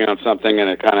you're working on something, and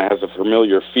it kind of has a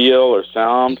familiar feel or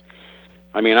sound.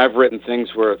 I mean, I've written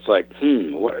things where it's like,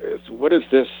 what is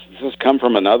this? Does this come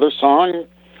from another song?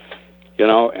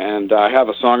 And I have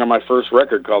a song on my first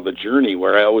record called The Journey,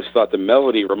 where I always thought the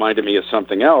melody reminded me of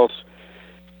something else.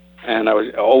 And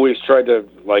I always tried to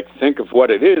think of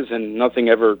what it is, and nothing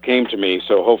ever came to me.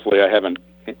 So hopefully I haven't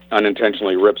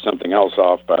unintentionally ripped something else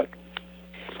off. But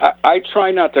I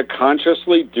try not to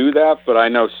consciously do that, but I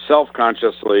know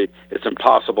self-consciously it's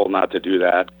impossible not to do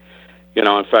that.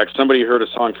 In fact, somebody heard a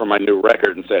song from my new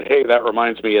record and said, hey, that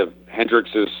reminds me of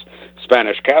Hendrix's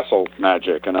Spanish Castle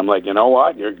Magic. And I'm like, you know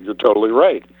what? You're totally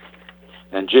right.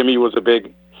 And Jimmy was a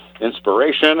big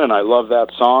inspiration, and I love that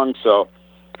song. So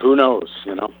who knows,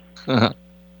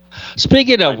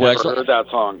 Speaking of which, I never heard that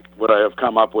song. Would I have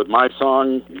come up with my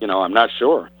song? I'm not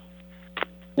sure.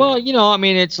 Well, I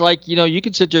mean, it's like, you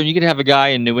can sit there and you can have a guy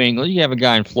in New England, you can have a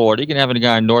guy in Florida, you can have a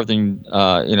guy in northern,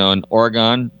 in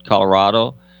Oregon,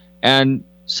 Colorado, and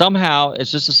somehow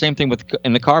it's just the same thing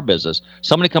in the car business.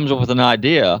 Somebody comes up with an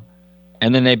idea,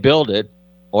 and then they build it,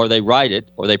 or they write it,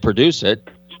 or they produce it,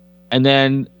 and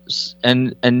then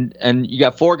and you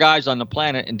got four guys on the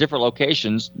planet in different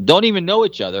locations, don't even know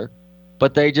each other,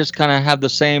 but they just kind of have the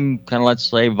same kind of, let's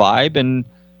say, vibe, and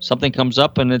something comes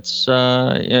up, and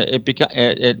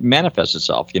it manifests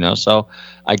itself, So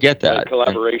I get that. Like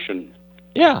collaboration.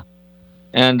 Yeah.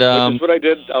 And which is what I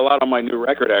did a lot on my new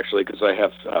record, actually, because I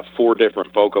have 4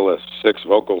 different vocalists, 6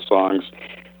 vocal songs,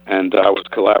 and I was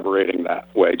collaborating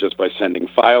that way just by sending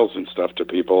files and stuff to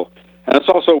people. And it's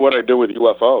also what I do with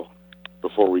UFO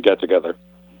before we get together.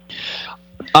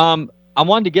 I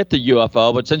wanted to get the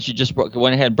UFO, but since you just went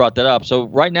ahead and brought that up, so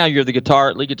right now you're the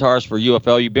lead guitarist for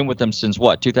UFO. You've been with them since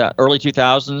what, early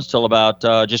 2000s till about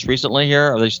just recently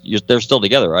here? They're still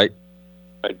together, right?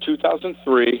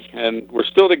 2003, and we're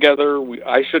still together.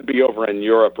 I should be over in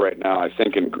Europe right now, I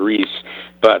think in Greece,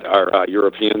 but our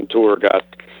European tour got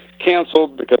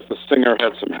canceled because the singer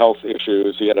had some health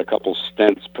issues. He had a couple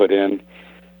stents put in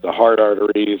the heart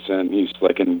arteries, and he's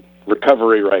in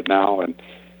recovery right now, and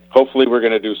hopefully we're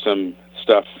going to do some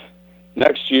stuff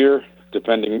next year,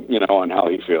 depending, on how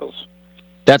he feels.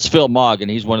 That's Phil Mogg,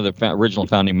 and he's one of the original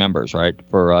founding members, right,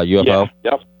 for UFO?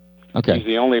 Yeah, yep. Okay. He's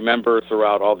the only member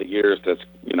throughout all the years that's,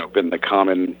 been the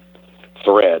common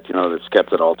thread, that's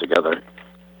kept it all together.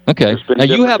 Okay. There's been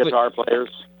different guitar players.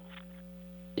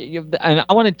 and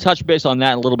I want to touch base on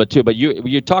that a little bit too. But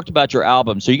you talked about your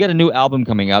album, so you got a new album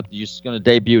coming out. You're going to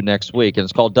debut next week, and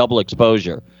it's called Double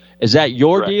Exposure. Is that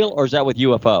your Correct. deal, or is that with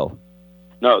UFO?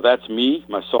 No, that's me,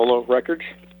 my solo record.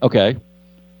 Okay.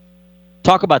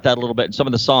 Talk about that a little bit and some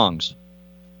of the songs.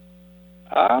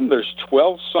 There's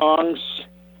 12 songs,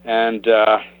 and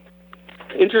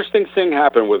interesting thing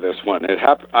happened with this one.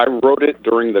 I wrote it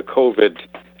during the COVID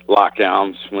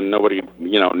lockdowns when nobody,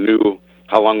 knew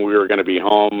how long we were going to be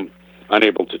home,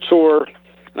 unable to tour.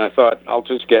 And I thought, I'll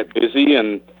just get busy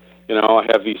and, I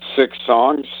have these 6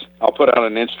 songs. I'll put out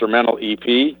an instrumental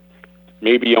EP,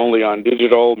 maybe only on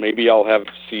digital. Maybe I'll have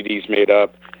CDs made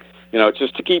up,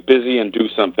 just to keep busy and do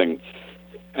something.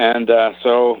 And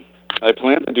so I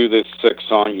plan to do this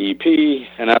 6-song EP.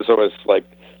 And as I was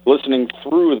listening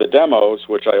through the demos,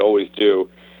 which I always do,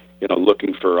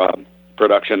 looking for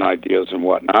production ideas and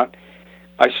whatnot,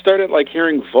 I started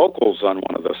hearing vocals on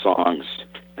one of the songs.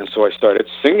 And so I started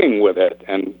singing with it.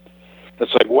 And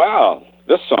it's wow,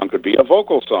 this song could be a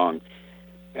vocal song.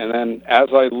 And then as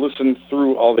I listened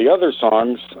through all the other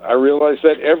songs, I realized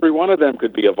that every one of them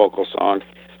could be a vocal song.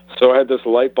 So I had this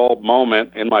light bulb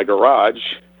moment in my garage,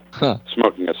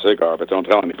 smoking a cigar, but don't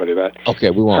tell anybody that. Okay,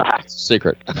 we won't. It's a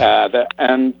secret.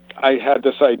 And I had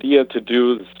this idea to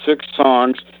do 6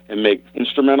 songs and make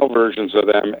instrumental versions of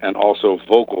them and also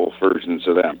vocal versions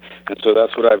of them. And so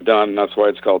that's what I've done. That's why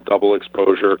it's called Double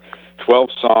Exposure. 12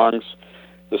 songs.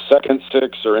 The second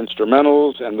 6 are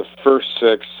instrumentals, and the first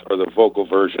 6 are the vocal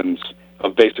versions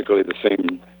of basically the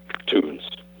same tunes.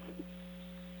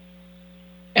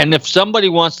 And if somebody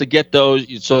wants to get those,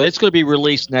 so it's going to be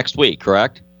released next week,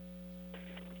 correct?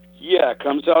 Yeah, it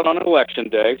comes out on Election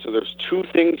Day, so there's 2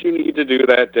 things you need to do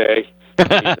that day. You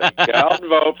need to get out and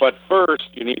vote, but first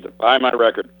you need to buy my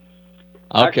record.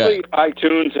 Okay. Actually,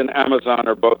 iTunes and Amazon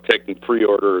are both taking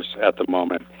pre-orders at the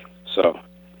moment, so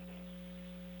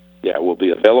yeah, it will be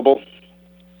available.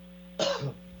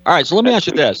 All right, so let me ask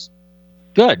you this.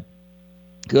 Good.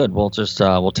 We'll just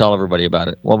we'll tell everybody about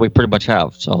it. Well, we pretty much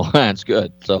have, so that's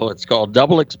good. So it's called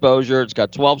Double Exposure. It's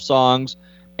got 12 songs,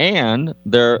 and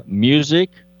they're music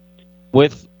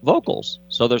with vocals.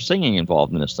 So there's singing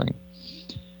involved in this thing.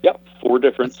 Yep, 4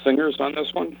 different singers on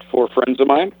this one, 4 friends of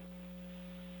mine.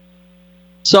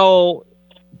 So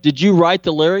did you write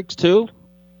the lyrics too?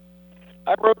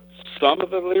 I wrote some of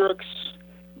the lyrics.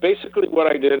 Basically what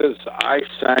I did is I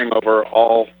sang over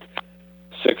all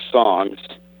 6 songs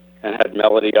and had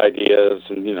melody ideas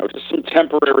and, just some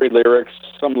temporary lyrics,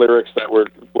 some lyrics that were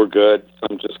good,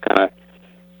 some just kind of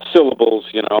syllables,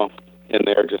 in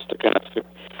there just to kind of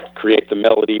create the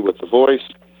melody with the voice.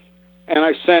 And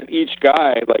I sent each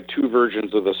guy 2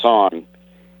 versions of the song,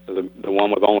 the one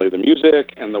with only the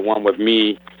music and the one with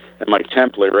me and my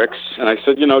temp lyrics. And I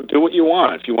said, do what you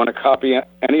want. If you want to copy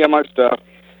any of my stuff,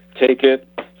 take it.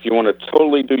 If you want to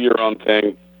totally do your own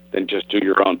thing, then just do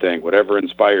your own thing, whatever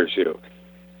inspires you.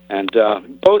 And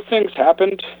both things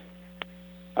happened.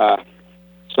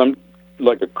 Some,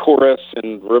 a chorus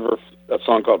in a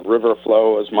song called River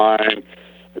Flow is mine.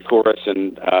 The chorus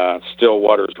in Still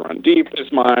Waters Run Deep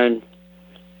is mine.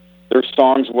 There's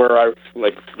songs where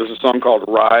there's a song called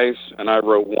Rise, and I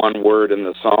wrote one word in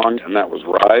the song, and that was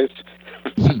Rise.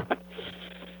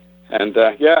 And,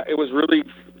 it was really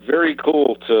very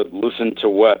cool to listen to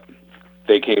what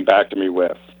they came back to me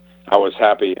with. I was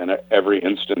happy in every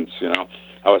instance,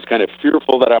 I was kind of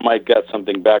fearful that I might get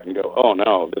something back and go, oh,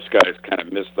 no, this guy's kind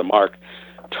of missed the mark.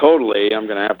 Totally, I'm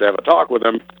going to have a talk with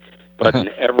him. But in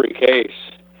every case,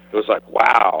 it was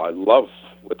wow, I love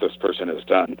what this person has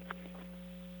done.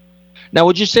 Now,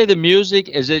 would you say the music,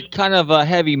 is it kind of a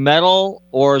heavy metal,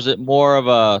 or is it more of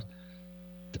a,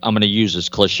 I'm going to use this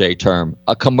cliche term,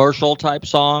 a commercial type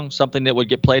song, something that would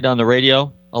get played on the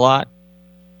radio a lot?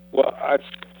 Well, I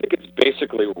think it's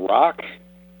basically rock,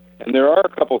 and there are a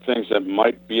couple things that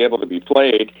might be able to be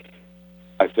played,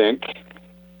 I think.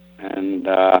 And,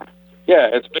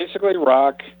 it's basically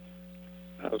rock.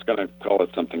 I was going to call it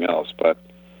something else, but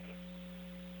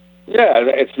yeah,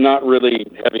 it's not really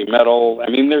heavy metal. I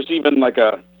mean, there's even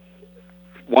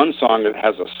one song that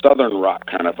has a southern rock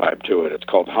kind of vibe to it. It's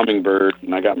called Hummingbird,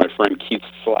 and I got my friend Keith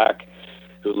Slack,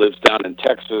 who lives down in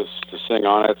Texas, to sing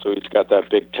on it. So he's got that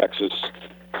big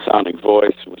Texas-sounding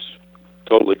voice. It was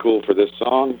totally cool for this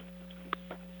song.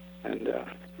 And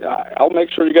I'll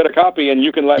make sure you get a copy, and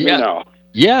you can let me know.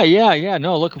 Yeah.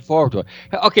 No, looking forward to it.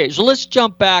 Okay, so let's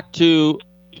jump back to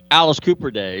Alice Cooper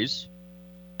days.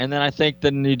 And then I think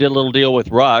then you did a little deal with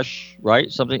Rush,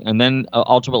 right? Something, and then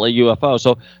ultimately UFO.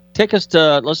 So take us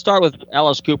to, let's start with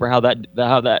Alice Cooper, how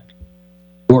that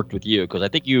worked with you, because I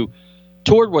think you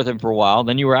toured with him for a while.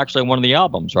 Then you were actually on one of the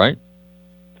albums, right?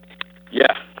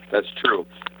 Yeah, That's true.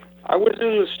 I was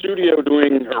in the studio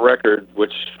doing a record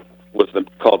which was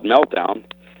called Meltdown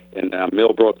in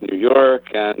Millbrook, New York,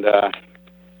 and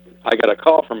I got a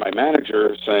call from my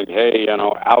manager saying, hey,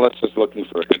 Alice is looking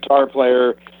for a guitar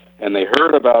player, and they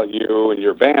heard about you and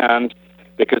your band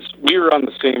because we were on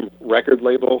the same record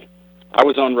label. I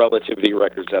was on Relativity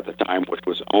Records at the time, which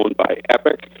was owned by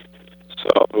Epic,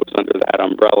 so it was under that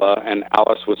umbrella, and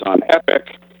Alice was on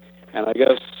Epic, and I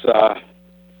guess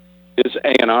his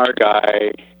A&R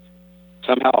guy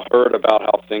somehow heard about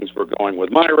how things were going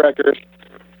with my record,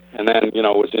 and then,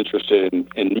 was interested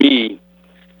in me.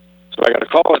 So I got a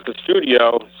call at the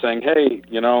studio saying, hey,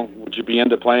 would you be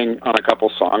into playing on a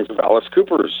couple songs of Alice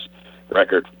Cooper's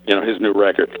record, his new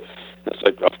record? And it's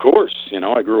like, of course,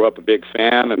 I grew up a big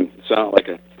fan, and it sounded like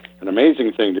an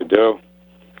amazing thing to do.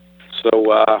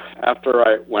 So after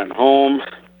I went home,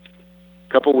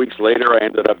 a couple weeks later, I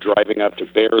ended up driving up to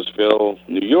Bearsville,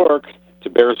 New York, to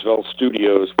Bearsville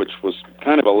Studios, which was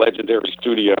kind of a legendary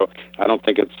studio. I don't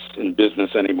think it's in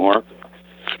business anymore.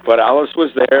 But Alice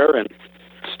was there, and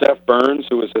Steph Burns,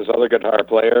 who was his other guitar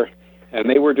player, and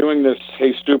they were doing this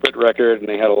Hey Stupid record, and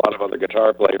they had a lot of other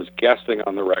guitar players guesting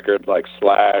on the record, like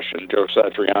Slash and Joe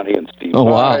Satriani and Steve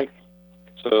Vai.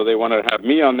 So they wanted to have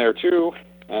me on there, too.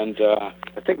 And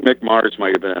I think Mick Mars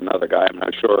might have been another guy. I'm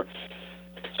not sure.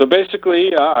 So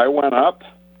basically, I went up.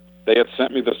 They had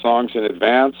sent me the songs in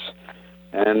advance,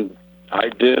 and I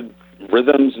did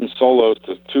rhythms and solos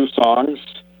to 2 songs,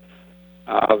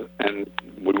 and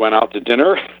we went out to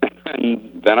dinner,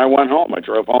 and then I went home. I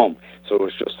drove home. So it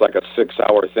was just like a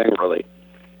 6-hour thing, really.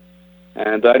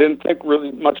 And I didn't think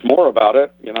really much more about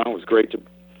it. It was great to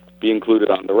be included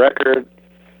on the record.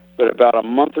 But about a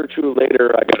month or 2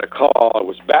 later, I got a call. I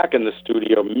was back in the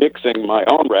studio mixing my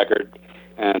own record,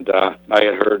 and I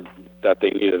had heard that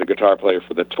they needed a guitar player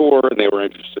for the tour, and they were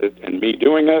interested in me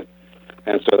doing it.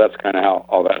 And so that's kind of how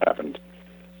all that happened.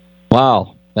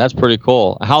 Wow, that's pretty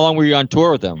cool. How long were you on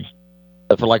tour with them?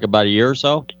 For like about a year or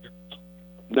so?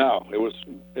 No, it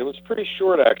was pretty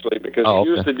short, actually, because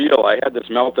here's the deal. I had this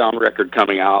Meltdown record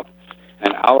coming out,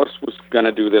 and Alice was going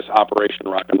to do this Operation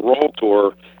Rock and Roll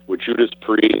tour with Judas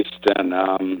Priest and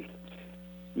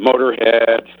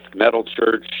Motorhead, Metal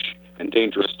Church, and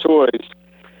Dangerous Toys.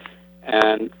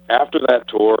 And after that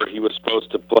tour, he was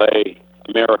supposed to play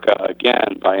America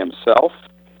Again by himself.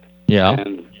 Yeah.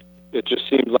 And it just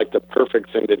seemed like the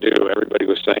perfect thing to do. Everybody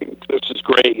was saying, this is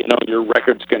great, your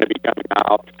record's going to be coming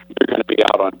out. You're going to be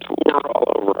out on tour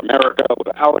all over America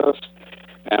with Alice,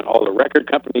 and all the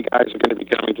record company guys are going to be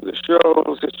coming to the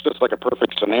shows. It's just like a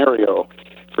perfect scenario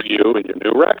for you and your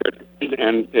new record.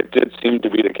 And it did seem to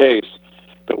be the case.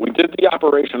 But we did the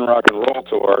Operation Rock and Roll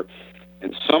tour,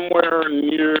 and somewhere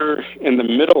near in the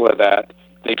middle of that,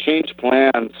 they changed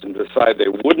plans and decided they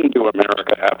wouldn't do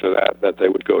America after that they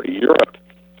would go to Europe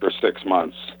for 6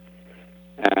 months.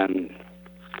 And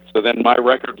so then my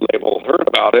record label heard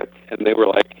about it, and they were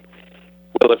like,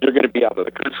 well, if you're going to be out of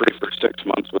the country for 6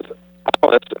 months with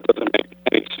Alice, it doesn't make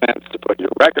any sense to put your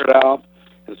record out.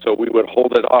 And so we would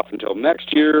hold it off until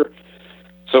next year.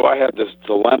 So I had this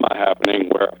dilemma happening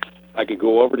where I could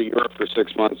go over to Europe for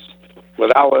 6 months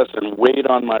with Alice and wait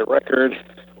on my record,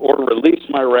 or release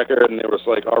my record, and there was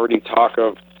like already talk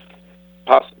of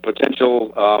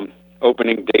potential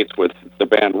opening dates with the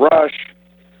band Rush.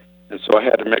 And so I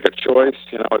had to make a choice.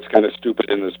 It's kind of stupid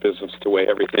in this business the way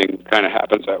everything kind of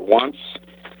happens at once.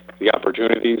 The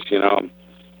opportunities,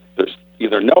 there's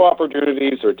either no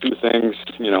opportunities or 2 things,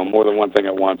 more than one thing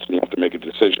at once, and you have to make a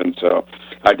decision. So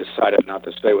I decided not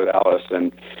to stay with Alice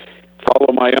and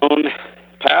follow my own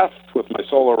path with my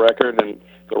solo record, and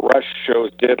the Rush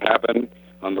shows did happen.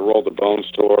 On the Roll the Bones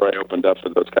tour, I opened up for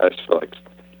those guys for like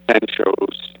 10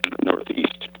 shows in the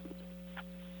Northeast.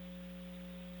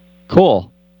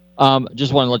 Cool.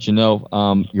 Just want to let you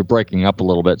know you're breaking up a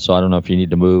little bit, so I don't know if you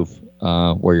need to move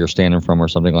where you're standing from or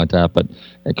something like that, but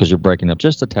because you're breaking up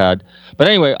just a tad. But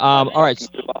anyway, all right.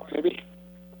 Maybe?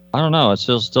 I don't know. It's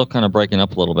still kind of breaking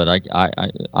up a little bit.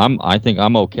 I think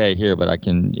I'm okay here, but I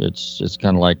can. It's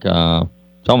kind of like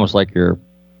it's almost like you're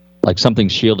like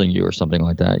something's shielding you or something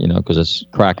like that, because it's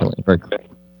crackling.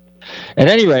 At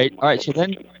any rate, all right. So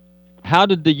then, how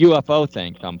did the UFO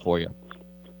thing come for you?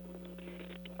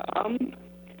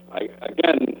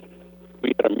 Again,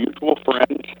 we had a mutual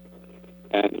friend,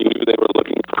 and he knew they were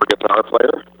looking for a guitar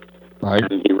player. Right.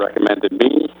 And he recommended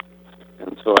me,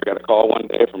 and so I got a call one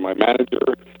day from my manager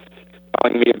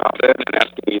telling me about it and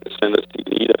asking me to send a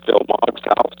CD to Phil Mogg's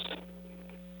house,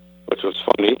 which was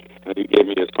funny. And he gave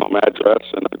me his home address,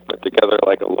 and I put together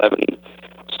like 11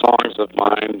 songs of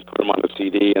mine, put them on the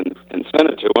CD, and sent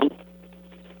it to him.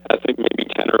 I think maybe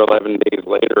 10 or 11 days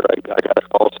later, I got a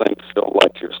call saying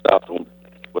stuff and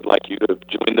would like you to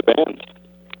join the band.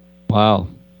 Wow.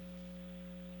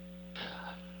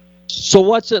 So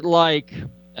what's it like?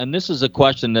 And this is a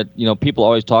question that, people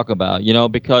always talk about,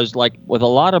 because like with a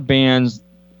lot of bands,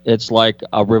 it's like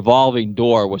a revolving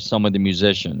door with some of the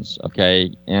musicians.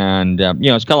 Okay. And,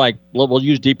 it's kind of like, we'll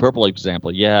use Deep Purple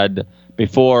example. You had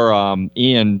before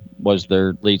Ian was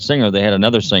their lead singer, they had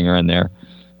another singer in there.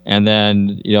 And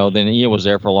then, then Ian was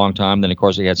there for a long time. Then, of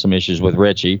course, he had some issues with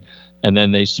Richie. And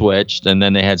then they switched. And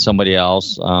then they had somebody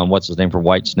else. What's his name from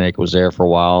Whitesnake was there for a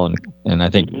while. And I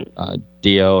think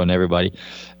Dio and everybody.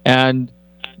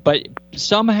 But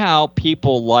somehow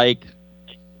people like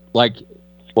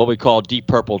what we call Deep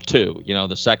Purple 2,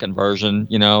 the second version,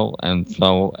 and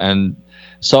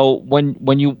so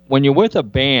when you're with a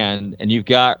band and you've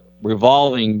got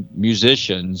revolving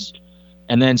musicians,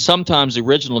 and then sometimes the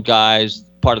original guys,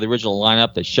 part of the original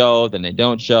lineup, they show, then they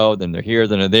don't show, then they're here,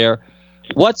 then they're there.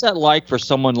 What's that like for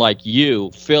someone like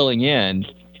you filling in?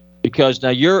 Because now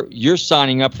you're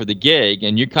signing up for the gig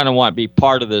and you kind of want to be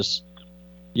part of this,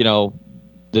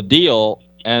 the deal,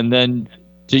 and then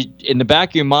in the back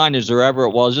of your mind, is there ever,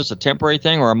 is this a temporary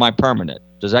thing or am I permanent?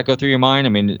 Does that go through your mind? I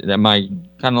mean, am I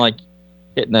kind of like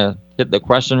hitting the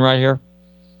question right here?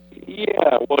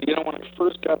 Yeah, well, when I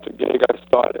first got the gig, I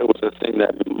thought it was a thing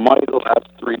that might last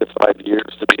 3 to 5 years,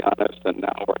 to be honest, and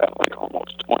now we're at like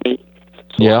almost 20.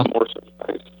 So yeah. I'm more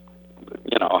surprised,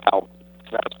 how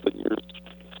fast the years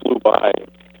flew by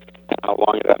and how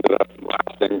long it ended up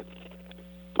lasting.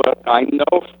 But I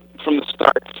know from the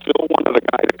start, Phil wanted a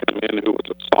guy to come in who was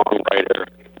a songwriter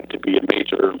and to be a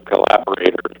major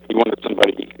collaborator. He wanted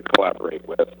somebody he could collaborate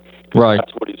with. Right.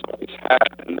 That's what he's always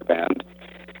had in the band.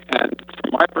 And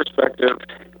from my perspective,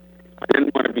 I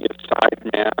didn't want to be a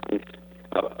side man,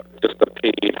 just a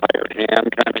paid, hired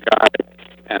hand kind of guy.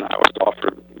 And I was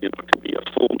offered, to be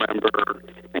a full member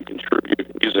and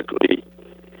contribute musically,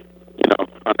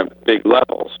 on a big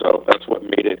level. So that's what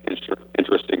made it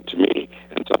interesting to me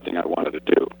and something I wanted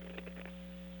to do.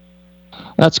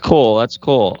 That's cool.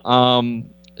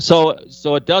 So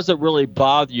it doesn't really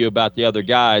bother you about the other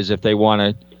guys if they want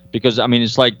to, because I mean,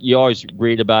 it's like you always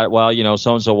read about it. Well,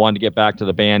 so-and-so wanted to get back to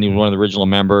the band. He was one of the original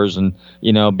members, and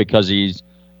because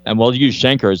and we'll use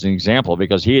Schenker as an example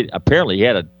because he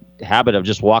had a habit of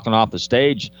just walking off the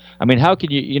stage. I mean, how can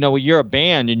you, you're a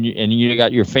band and you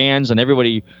got your fans and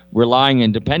everybody relying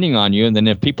and depending on you, and then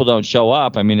if people don't show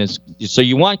up, I mean, so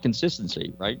you want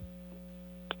consistency, right?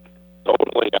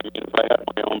 Totally. I mean, if I had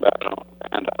my own band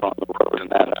out on the road and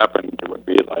that happened, it would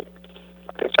be like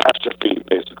a catastrophe,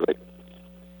 basically.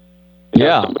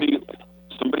 Yeah.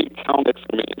 Somebody counted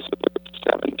for me and said there was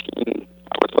 17.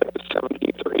 I was like the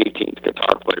 17th or 18th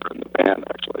guitar player in the band,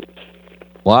 actually.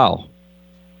 Wow.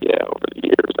 Yeah, over the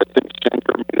years. I think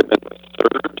Schenker may have been the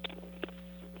third.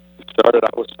 It started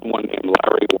out with someone named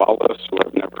Larry Wallace, who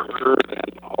I've never heard,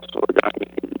 and also a guy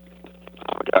named,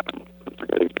 I'm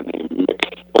forgetting the name, Mick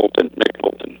Bolton.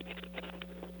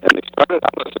 And they started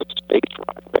out as a space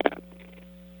rock band.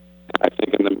 And I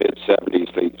think in the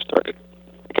mid-'70s they started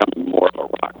becoming more of a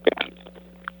rock band.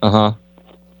 Uh-huh.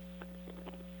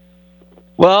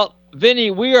 Well, Vinny,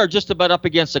 we are just about up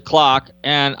against the clock,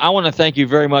 and I want to thank you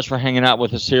very much for hanging out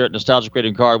with us here at Nostalgic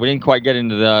Radio Car. We didn't quite get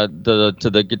into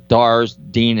the guitars,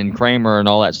 Dean and Kramer and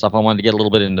all that stuff. I wanted to get a little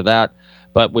bit into that,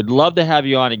 but we'd love to have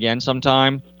you on again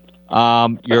sometime.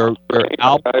 Your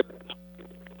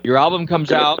album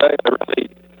comes out.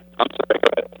 I'm sorry, go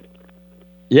ahead.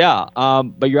 Yeah,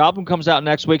 but your album comes out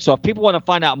next week. So if people want to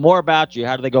find out more about you,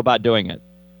 how do they go about doing it?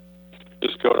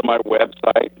 Just go to my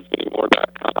website,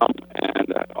 VinnieMoore.com,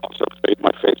 and also my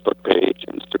Facebook page,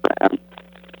 Instagram,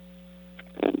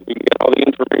 and you can get all the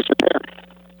information there.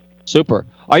 Super.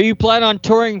 Are you planning on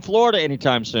touring Florida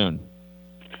anytime soon?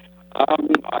 I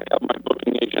have my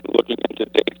booking agent looking into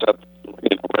dates up,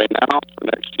 right now for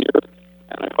next year,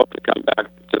 and I hope to come back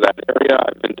to that area.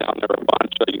 I've been down there a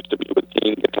bunch. I used to be with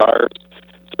Teen Guitars,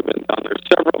 so I've been down there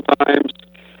several times.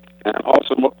 And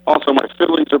also my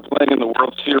Phillies are playing in the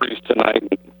World Series tonight.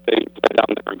 And they play down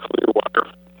there in Clearwater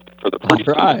for the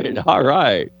preseason. All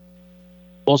right.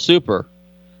 Well, super.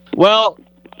 Well,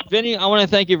 Vinny, I want to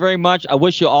thank you very much. I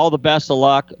wish you all the best of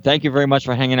luck. Thank you very much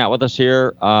for hanging out with us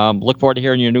here. Look forward to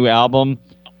hearing your new album,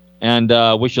 and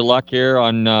wish you luck here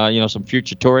on some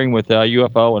future touring with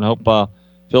UFO. And hope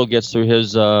Phil gets through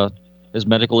his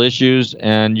medical issues,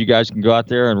 and you guys can go out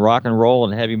there and rock and roll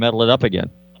and heavy metal it up again.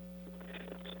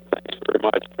 Thanks very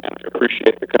much, man. I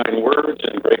appreciate the kind words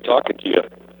and great talking to you.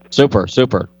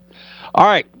 Super. All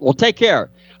right. Well, take care.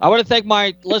 I want to thank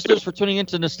my listeners for tuning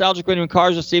into Nostalgic Radio and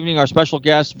Cars this evening. Our special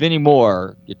guest, Vinnie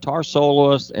Moore, guitar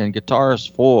soloist and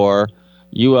guitarist for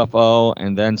UFO,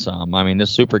 and then some. I mean,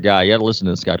 this super guy, you got to listen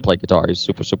to this guy play guitar. He's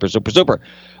super, super, super, super.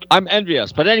 I'm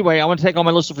envious. But anyway, I want to thank all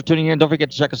my listeners for tuning in. Don't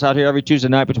forget to check us out here every Tuesday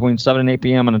night between 7 and 8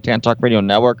 p.m. on the Tan Talk Radio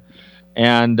Network.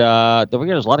 And don't forget,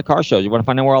 there's a lot of car shows. You want to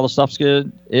find out where all the stuff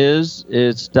is,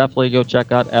 it's definitely go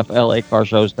check out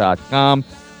FLAcarshows.com.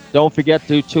 Don't forget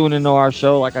to tune into our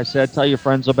show. Like I said, tell your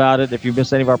friends about it. If you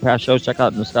missed any of our past shows, check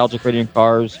out Nostalgic Radio and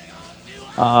Cars,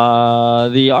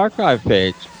 the archive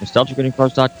page,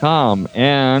 nostalgicradioandcars.com.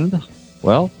 And,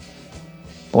 well,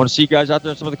 I want to see you guys out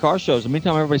there in some of the car shows. In the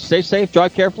meantime, everybody stay safe,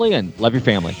 drive carefully, and love your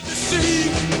family.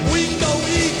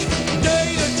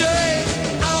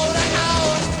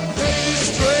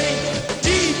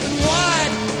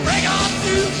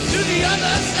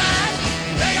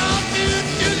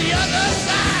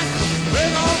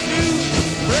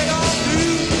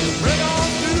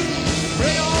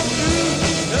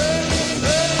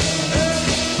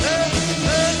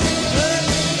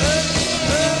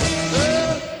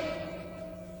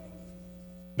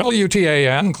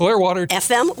 WTAN, Clearwater.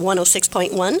 FM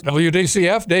 106.1.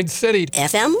 WDCF, Dade City.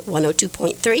 FM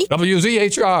 102.3.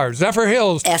 WZHR, Zephyr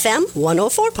Hills. FM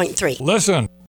 104.3. Listen.